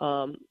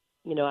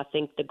 I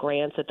think the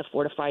grants at the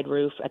fortified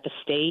roof at the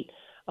state,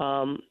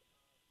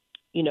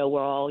 were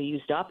all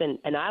used up.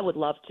 And I would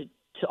love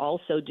to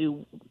also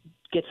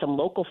get some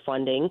local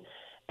funding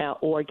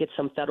or get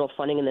some federal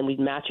funding, and then we'd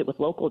match it with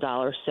local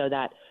dollars so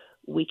that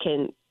we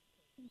can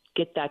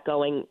get that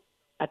going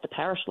at the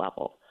parish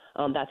level.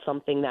 That's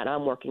something that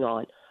I'm working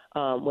on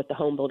with the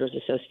Home Builders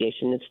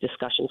Association. It's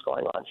discussions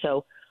going on.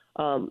 So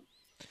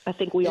I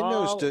think we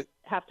all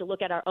have to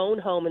look at our own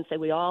home and say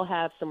we all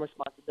have some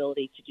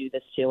responsibility to do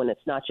this too. And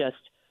it's not just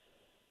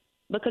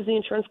because the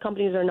insurance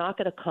companies are not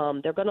going to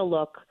come. They're going to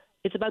look.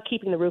 It's about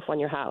keeping the roof on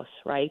your house,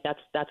 right?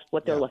 That's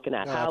what they're looking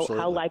at.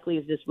 How likely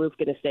is this roof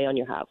going to stay on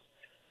your house?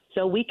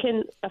 So we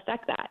can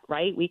affect that,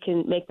 right? We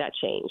can make that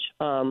change.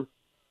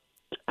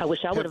 I wish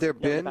I would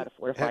have known about a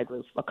fortified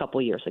roof a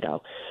couple years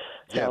ago.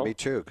 So, yeah, me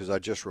too, because I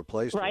just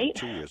replaced it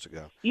 2 years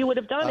ago. You would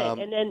have done it,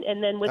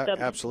 and then with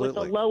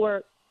the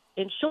lower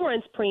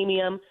insurance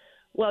premium,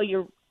 well,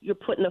 you're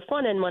putting the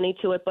front end money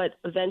to it, but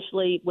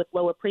eventually with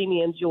lower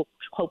premiums, you'll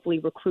hopefully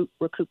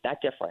recoup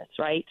that difference,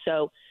 right?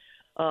 So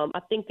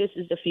I think this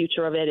is the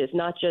future of it. Is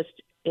not just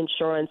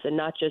insurance and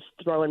not just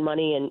throwing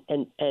money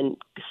and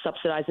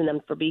subsidizing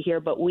them for be here,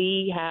 but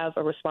we have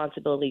a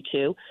responsibility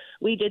too.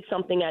 We did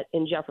something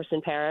in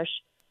Jefferson Parish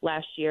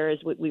last year is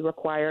we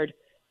required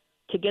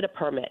to get a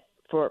permit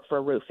for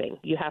roofing.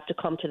 You have to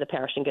come to the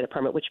parish and get a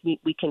permit, which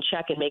we can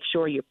check and make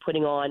sure you're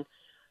putting on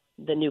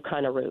the new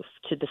kind of roof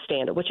to the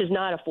standard, which is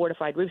not a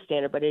fortified roof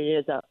standard, but it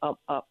is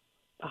a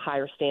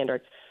higher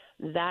standard.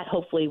 That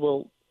hopefully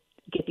will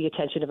get the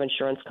attention of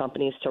insurance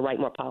companies to write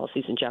more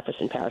policies in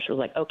Jefferson Parish. We're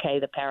like, okay,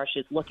 the parish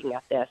is looking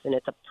at this and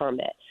it's a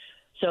permit.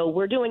 So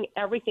we're doing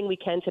everything we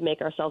can to make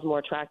ourselves more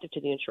attractive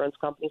to the insurance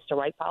companies to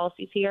write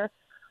policies here.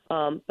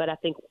 But I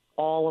think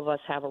all of us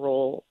have a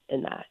role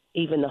in that,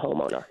 even the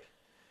homeowner.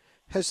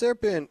 Has there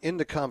been, in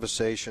the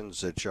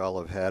conversations that y'all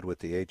have had with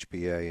the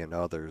HBA and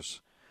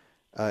others,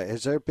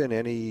 has there been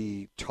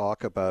any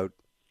talk about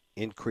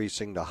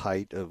increasing the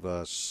height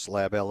of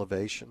slab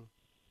elevation?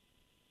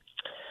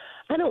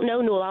 I don't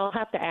know, Newell. I'll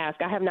have to ask.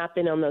 I have not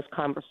been on those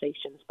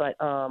conversations, but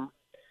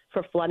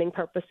for flooding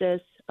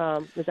purposes,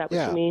 is that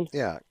what you mean?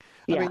 Yeah.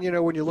 Yeah. I mean, you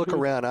know, when you look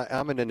around,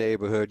 I'm in the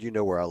neighborhood, you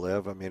know where I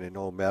live. I mean, in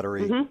Old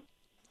Metairie,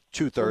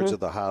 2/3 of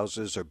the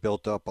houses are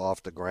built up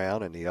off the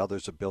ground and the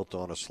others are built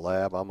on a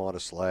slab. I'm on a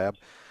slab.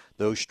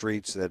 Those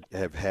streets that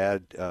have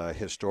had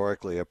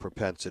historically a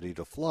propensity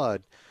to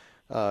flood,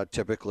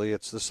 typically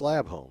it's the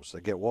slab homes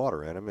that get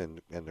water in them,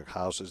 and the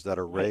houses that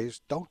are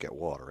raised don't get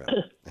water in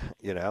them.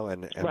 You know,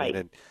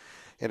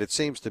 and it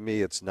seems to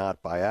me it's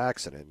not by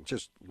accident.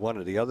 Just one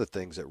of the other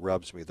things that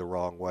rubs me the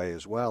wrong way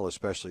as well,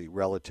 especially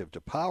relative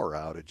to power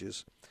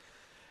outages,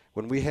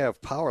 when we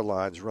have power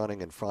lines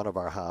running in front of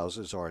our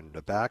houses or in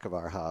the back of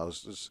our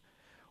houses,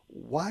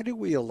 why do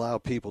we allow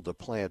people to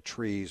plant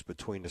trees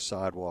between the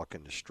sidewalk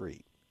and the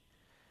street?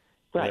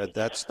 Right.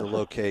 That's the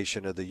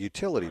location of the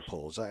utility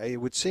poles. It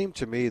would seem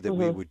to me that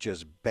we would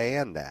just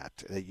ban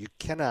that you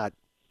cannot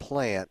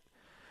plant,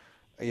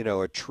 you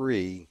know, a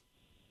tree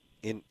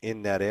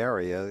in that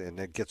area, and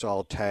it gets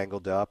all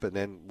tangled up, and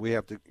then we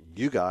have to.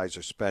 You guys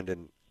are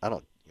spending. I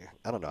don't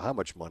know how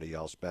much money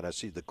y'all spend. I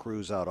see the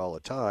crews out all the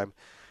time,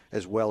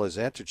 as well as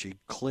Entergy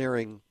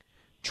clearing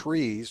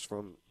trees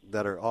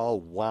that are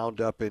all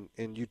wound up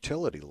in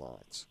utility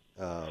lines.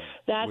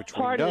 That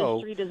part of the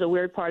street is a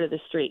weird part of the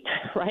street,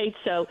 right?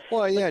 So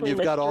and you've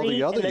got all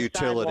the other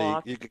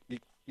utility.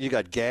 You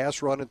got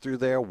gas running through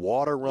there,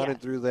 water running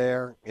through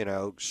there, you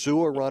know,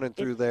 sewer running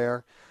through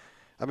there.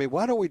 I mean,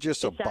 why don't we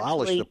just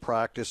abolish the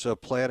practice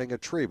of planting a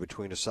tree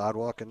between the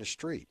sidewalk and the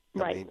street?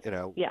 Right. I mean, you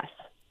know. Yes.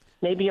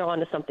 Maybe you're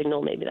onto something,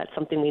 Noel. Maybe that's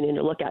something we need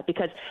to look at,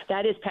 because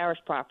that is parish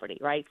property,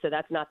 right? So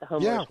that's not the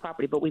homeowner's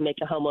property, but we make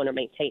the homeowner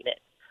maintain it.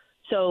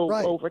 So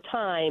over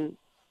time,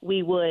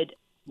 we would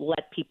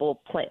let people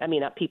plant. I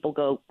mean, people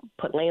go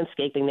put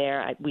landscaping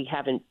there. We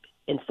haven't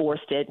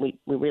enforced it. We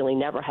really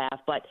never have,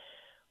 but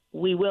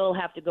we will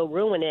have to go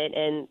ruin it.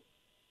 And,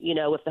 you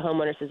know, if the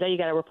homeowner says, "Oh, you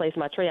got to replace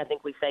my tree," I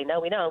think we say,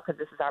 "No, we don't, because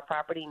this is our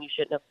property and you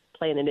shouldn't have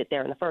planted it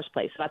there in the first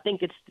place." So I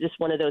think it's just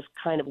one of those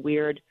kind of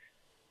weird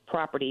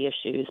property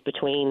issues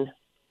between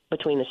the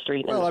street and the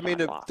sidewalk. Well, I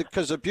mean,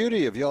 because the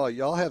beauty of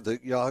y'all have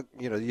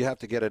you have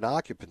to get an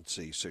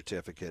occupancy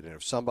certificate, and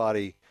if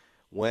somebody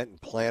went and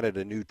planted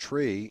a new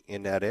tree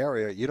in that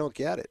area, you don't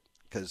get it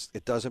because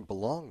it doesn't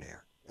belong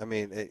there. I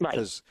mean,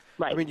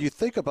 I mean, you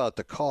think about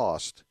the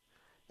cost.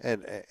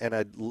 And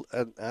I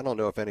don't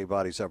know if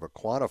anybody's ever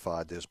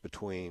quantified this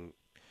between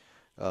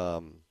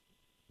Entergy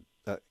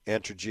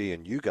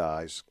and you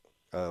guys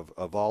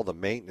of all the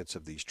maintenance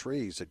of these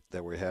trees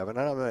that we have. And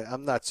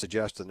I'm not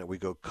suggesting that we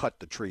go cut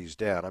the trees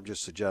down. I'm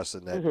just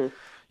suggesting that,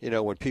 you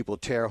know, when people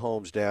tear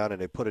homes down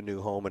and they put a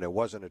new home and there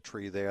wasn't a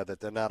tree there, that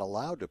they're not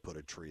allowed to put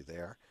a tree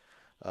there,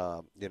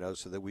 you know,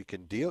 so that we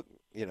can deal,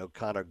 you know,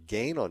 kind of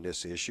gain on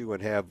this issue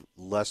and have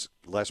less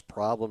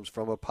problems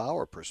from a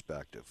power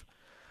perspective.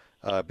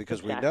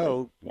 Because we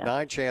know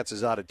 9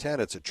 chances out of 10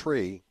 it's a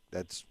tree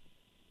that's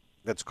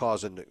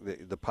causing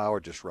the power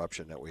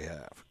disruption that we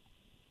have.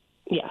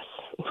 Yes.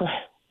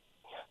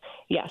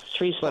 Yes,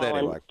 trees falling,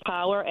 anyway.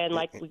 Power, and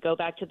like we go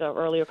back to the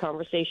earlier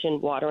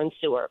conversation, water and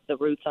sewer. The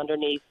roots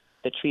underneath,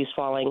 the trees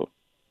falling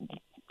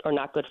are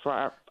not good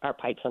for our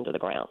pipes under the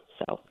ground.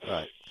 So.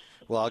 Right.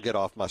 Well, I'll get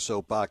off my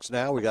soapbox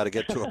now. We got to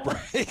get to a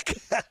break.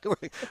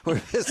 We're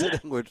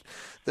visiting with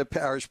the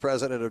parish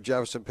president of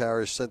Jefferson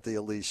Parish,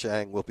 Cynthia Lee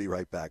Sheng. We'll be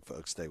right back,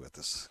 folks. Stay with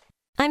us.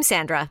 I'm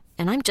Sandra,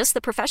 and I'm just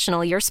the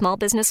professional your small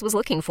business was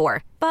looking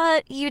for.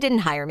 But you didn't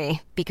hire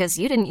me because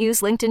you didn't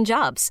use LinkedIn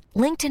Jobs.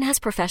 LinkedIn has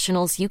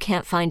professionals you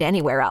can't find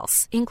anywhere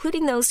else,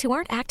 including those who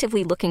aren't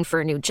actively looking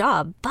for a new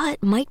job,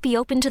 but might be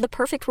open to the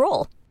perfect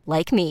role,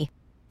 like me.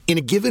 In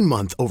a given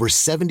month, over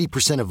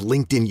 70% of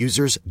LinkedIn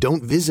users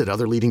don't visit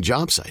other leading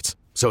job sites.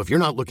 So if you're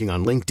not looking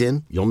on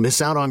LinkedIn, you'll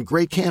miss out on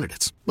great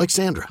candidates like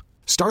Sandra.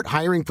 Start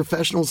hiring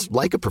professionals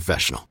like a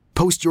professional.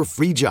 Post your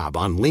free job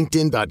on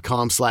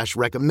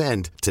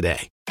linkedin.com/recommend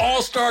today.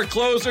 All-star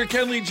closer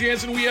Kenley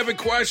Jansen, we have a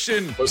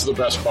question. What's the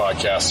best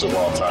podcast of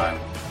all time?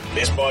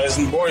 Baseball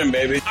isn't boring,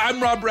 baby.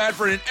 I'm Rob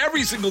Bradford, and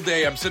every single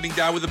day I'm sitting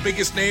down with the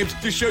biggest names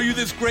to show you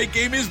this great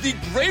game is the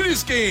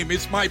greatest game.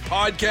 It's my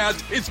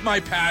podcast. It's my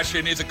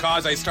passion. It's a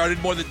cause I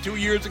started more than 2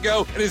 years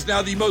ago and is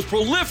now the most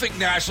prolific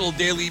national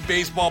daily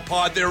baseball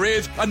pod there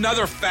is.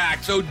 Another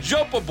fact, so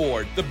jump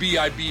aboard the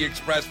BIB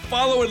Express.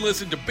 Follow and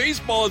listen to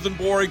Baseball Isn't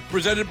Boring,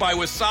 presented by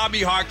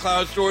Wasabi Hot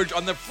Cloud Storage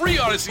on the free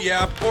Odyssey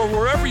app or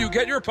wherever you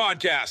get your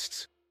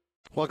podcasts.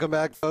 Welcome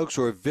back, folks.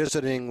 We're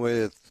visiting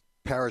with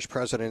Parish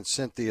President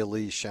Cynthia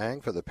Lee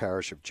Sheng for the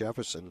Parish of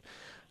Jefferson.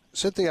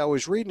 Cynthia, I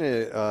was reading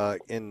it I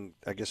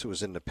guess it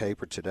was in the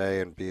paper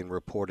today and being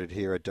reported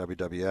here at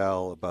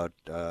WWL about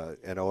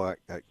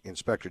an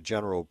Inspector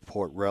General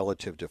report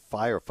relative to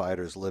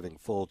firefighters living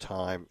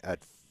full-time at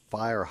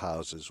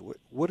firehouses.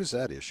 What is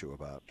that issue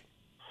about?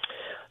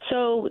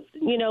 So,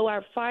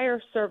 our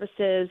fire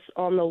services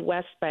on the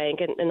West Bank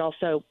and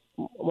also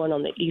one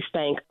on the East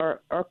Bank are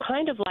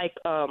kind of like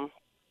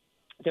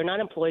they're not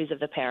employees of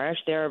the parish.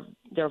 They're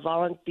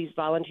these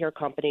volunteer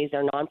companies.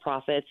 They're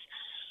nonprofits,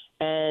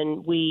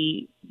 and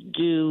we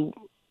do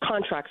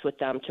contracts with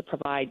them to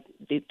provide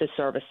the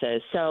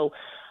services. So,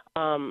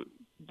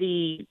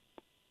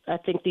 I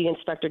think the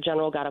Inspector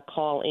General got a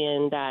call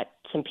in that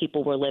some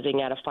people were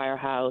living at a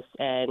firehouse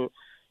and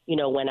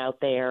went out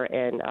there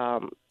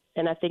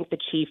and I think the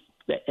chief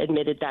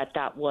admitted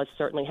that was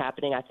certainly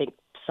happening. I think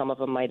some of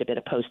them might have been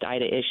a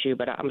post-Ida issue,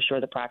 but I'm sure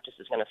the practice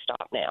is going to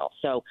stop now.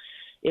 So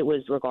it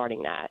was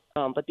regarding that.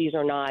 But these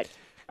are not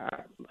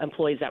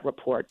employees that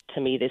report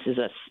to me. This is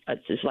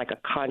like a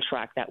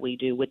contract that we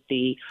do with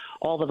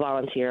all the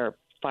volunteer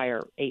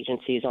fire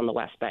agencies on the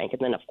West Bank,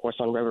 and then, of course,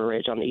 on River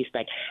Ridge on the East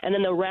Bank. And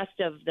then the rest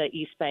of the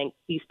East Bank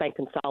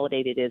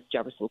Consolidated is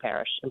Jefferson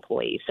Parish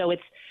employees. So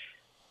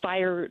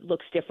fire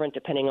looks different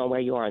depending on where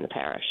you are in the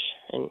parish,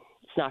 and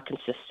it's not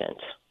consistent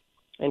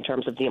in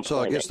terms of the employment. So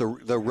I guess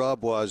the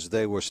rub was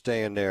they were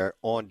staying there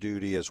on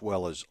duty as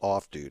well as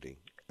off duty.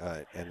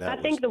 I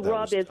think the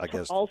rub is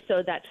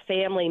also that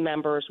family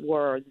members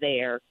were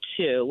there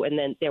too, and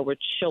then there were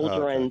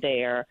children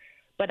there.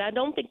 But I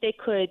don't think they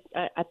could.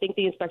 I think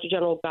the Inspector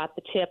General got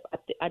the tip.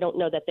 I don't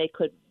know that they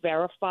could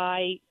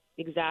verify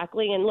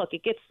exactly. And look,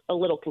 it gets a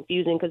little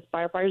confusing because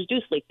firefighters do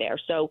sleep there.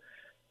 So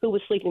who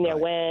was sleeping there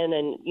when?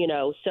 And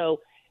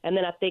and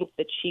then I think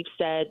the chief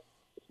said,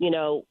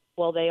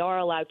 well, they are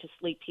allowed to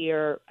sleep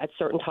here at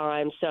certain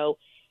times. So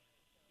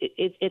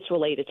it's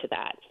related to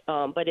that.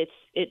 But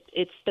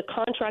it's the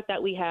contract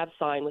that we have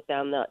signed with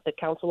them. The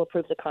council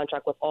approves the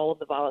contract with all of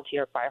the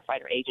volunteer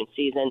firefighter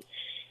agencies,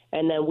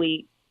 and then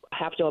we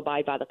have to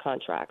abide by the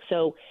contract.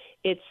 So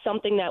it's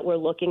something that we're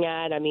looking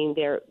at. I mean,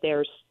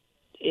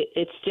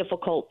 it's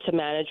difficult to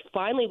manage.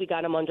 Finally, we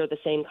got them under the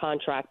same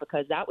contract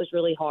because that was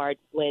really hard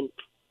when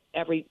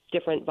every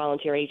different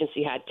volunteer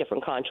agency had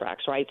different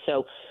contracts, right?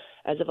 So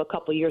as of a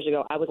couple of years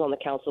ago, I was on the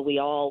council. We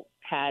all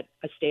had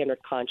a standard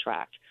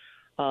contract.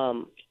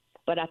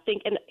 But I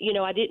think, and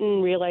I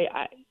didn't realize.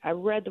 I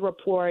read the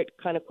report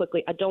kind of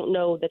quickly. I don't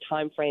know the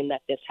time frame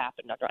that this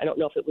happened under. I don't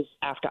know if it was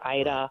after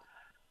Ida,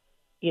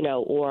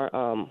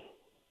 or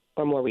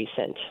more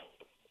recent.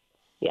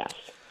 Yes.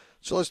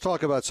 So let's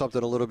talk about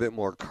something a little bit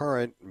more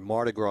current.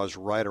 Mardi Gras is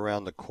right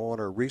around the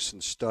corner. A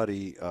recent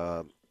study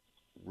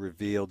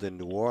revealed in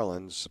New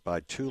Orleans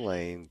by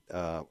Tulane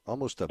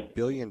almost $1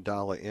 billion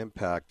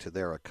impact to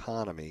their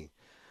economy.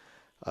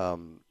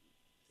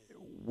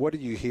 What do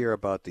you hear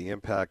about the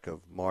impact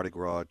of Mardi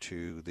Gras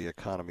to the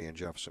economy in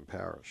Jefferson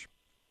Parish?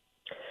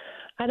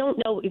 I don't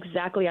know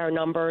exactly our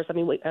numbers. I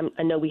mean,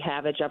 I know we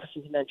have it.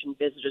 Jefferson Convention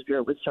Visitors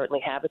Bureau would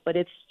certainly have it, but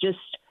it's just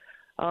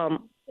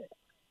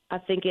I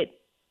think it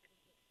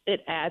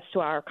adds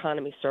to our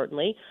economy,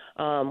 certainly,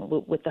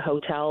 with the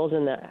hotels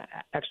and the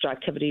extra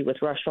activity with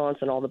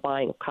restaurants and all the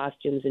buying of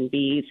costumes and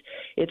beads.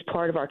 It's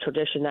part of our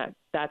tradition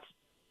that's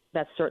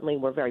certainly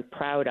we're very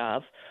proud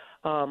of.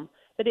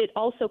 But it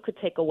also could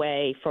take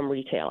away from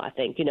retail, I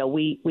think.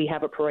 We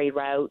have a parade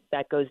route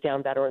that goes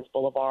down Veterans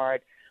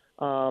Boulevard.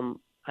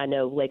 I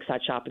know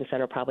Lakeside Shopping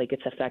Center probably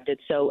gets affected.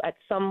 So at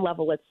some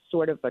level, it's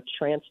sort of a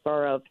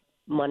transfer of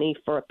money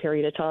for a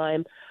period of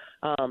time.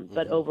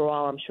 But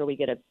overall, I'm sure we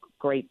get a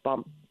great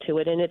bump to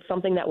it. And it's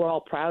something that we're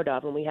all proud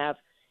of. And we have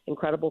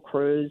incredible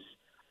crews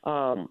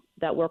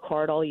that work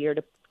hard all year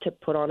to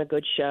put on a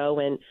good show.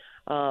 And,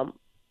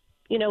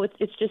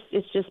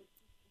 it's just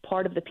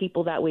part of the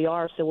people that we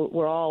are. So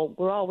we're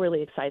all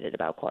really excited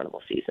about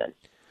Carnival season.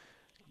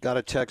 Got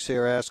a text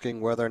here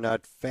asking whether or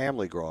not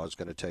Family Gras is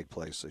going to take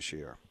place this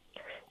year.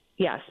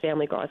 Yes,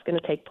 Family Gras is going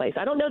to take place.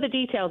 I don't know the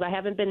details. I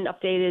haven't been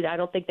updated. I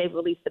don't think they've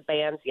released the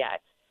bands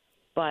yet.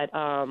 But,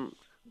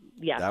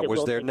 yes, that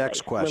was their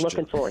next question. We're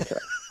looking forward to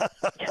it.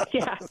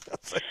 Yeah.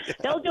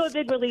 They'll do a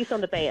big release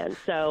on the band.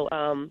 So,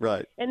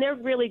 right. And they're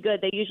really good.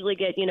 They usually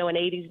get, an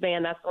 80s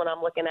band. That's what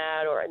I'm looking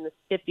at, or in the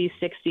 50s,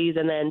 60s,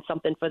 and then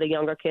something for the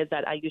younger kids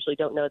that I usually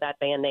don't know that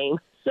band name.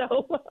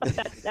 So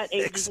that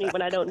ages me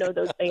when I don't know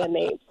those band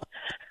names.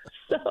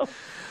 So.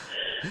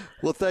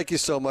 Well, thank you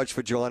so much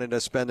for joining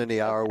us, spending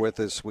the hour with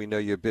us. We know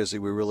you're busy.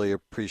 We really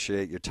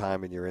appreciate your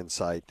time and your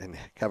insight, and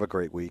have a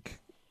great week.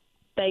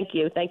 Thank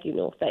you. Thank you,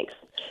 Newell. Thanks.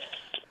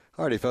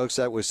 All righty, folks.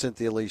 That was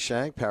Cynthia Lee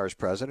Sheng, Parish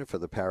President for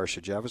the Parish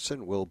of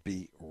Jefferson. We'll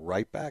be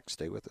right back.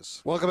 Stay with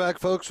us. Welcome back,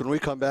 folks. When we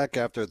come back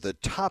after the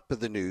top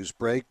of the news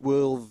break,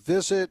 we'll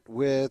visit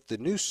with the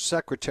new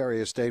Secretary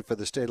of State for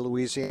the state of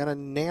Louisiana,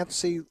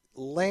 Nancy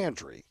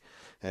Landry.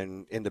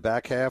 And in the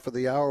back half of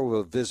the hour,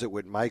 we'll visit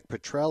with Mike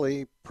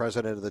Petrelli,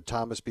 President of the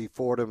Thomas B.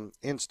 Fordham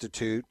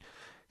Institute,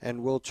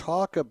 and we'll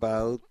talk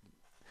about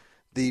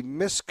The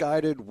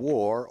misguided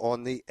war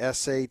on the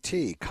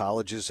SAT.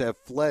 Colleges have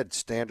fled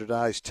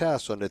standardized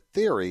tests on the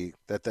theory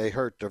that they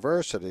hurt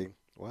diversity.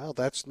 Well,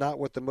 that's not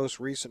what the most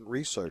recent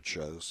research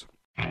shows.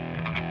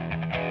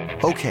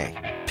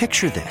 Okay,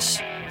 picture this.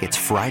 It's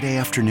Friday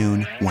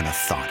afternoon when a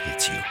thought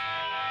hits you.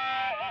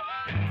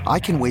 I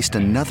can waste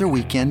another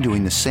weekend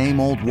doing the same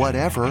old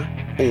whatever,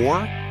 or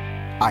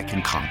I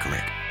can conquer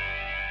it.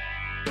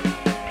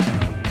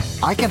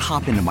 I can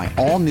hop into my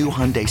all-new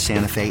Hyundai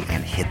Santa Fe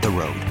and hit the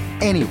road.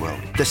 Any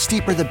road. The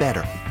steeper, the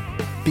better.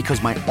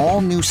 Because my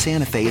all-new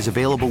Santa Fe is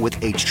available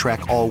with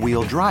H-Track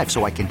all-wheel drive,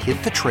 so I can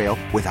hit the trail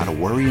without a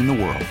worry in the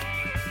world.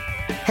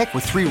 Heck,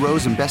 with 3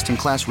 rows and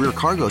best-in-class rear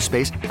cargo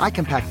space, I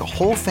can pack the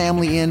whole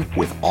family in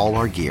with all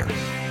our gear.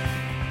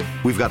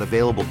 We've got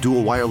available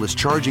dual wireless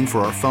charging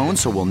for our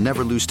phones, so we'll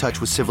never lose touch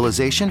with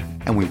civilization,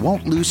 and we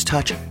won't lose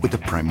touch with the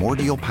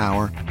primordial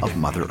power of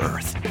Mother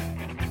Earth.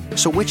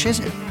 So which is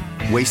it?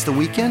 Waste the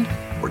weekend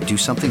or do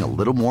something a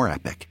little more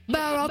epic?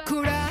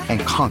 And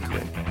conquer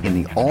it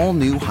in the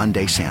all-new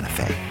Hyundai Santa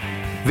Fe.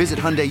 Visit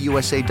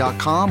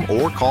HyundaiUSA.com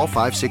or call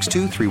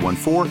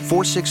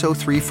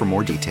 562-314-4603 for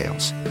more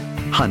details.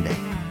 Hyundai,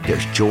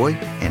 there's joy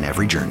in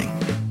every journey.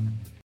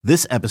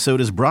 This episode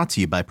is brought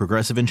to you by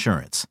Progressive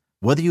Insurance.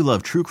 Whether you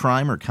love true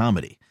crime or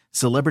comedy,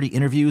 celebrity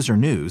interviews or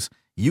news,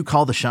 you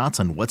call the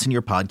shots on what's in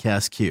your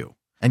podcast queue.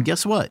 And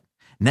guess what?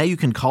 Now you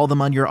can call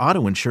them on your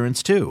auto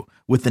insurance too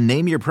with the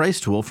Name Your Price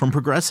tool from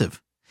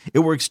Progressive. It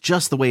works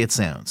just the way it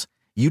sounds.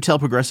 You tell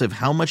Progressive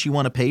how much you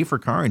want to pay for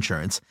car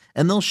insurance,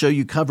 and they'll show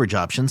you coverage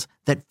options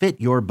that fit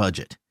your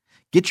budget.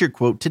 Get your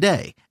quote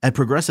today at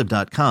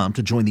Progressive.com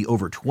to join the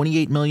over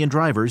 28 million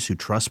drivers who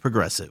trust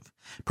Progressive.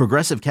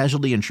 Progressive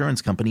Casualty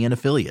Insurance Company and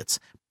Affiliates.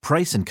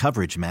 Price and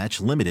coverage match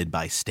limited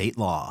by state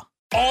law.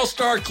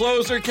 All-star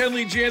closer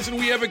Kenley Jansen,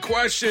 we have a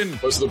question.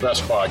 What's the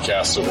best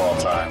podcast of all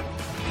time?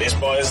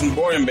 Baseball isn't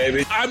boring,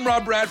 baby. I'm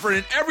Rob Bradford,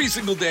 and every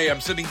single day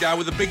I'm sitting down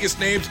with the biggest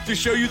names to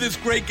show you this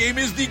great game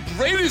is the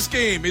greatest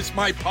game. It's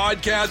my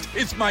podcast.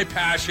 It's my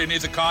passion.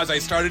 It's a cause I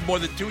started more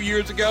than 2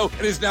 years ago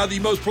and is now the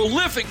most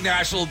prolific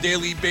national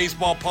daily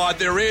baseball pod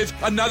there is.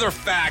 Another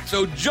fact,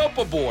 so jump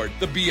aboard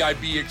the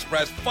BIB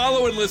Express.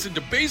 Follow and listen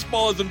to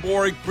Baseball Isn't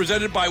Boring,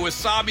 presented by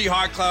Wasabi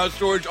Hot Cloud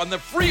Storage on the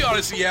free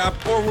Odyssey app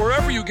or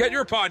wherever you get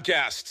your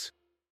podcasts.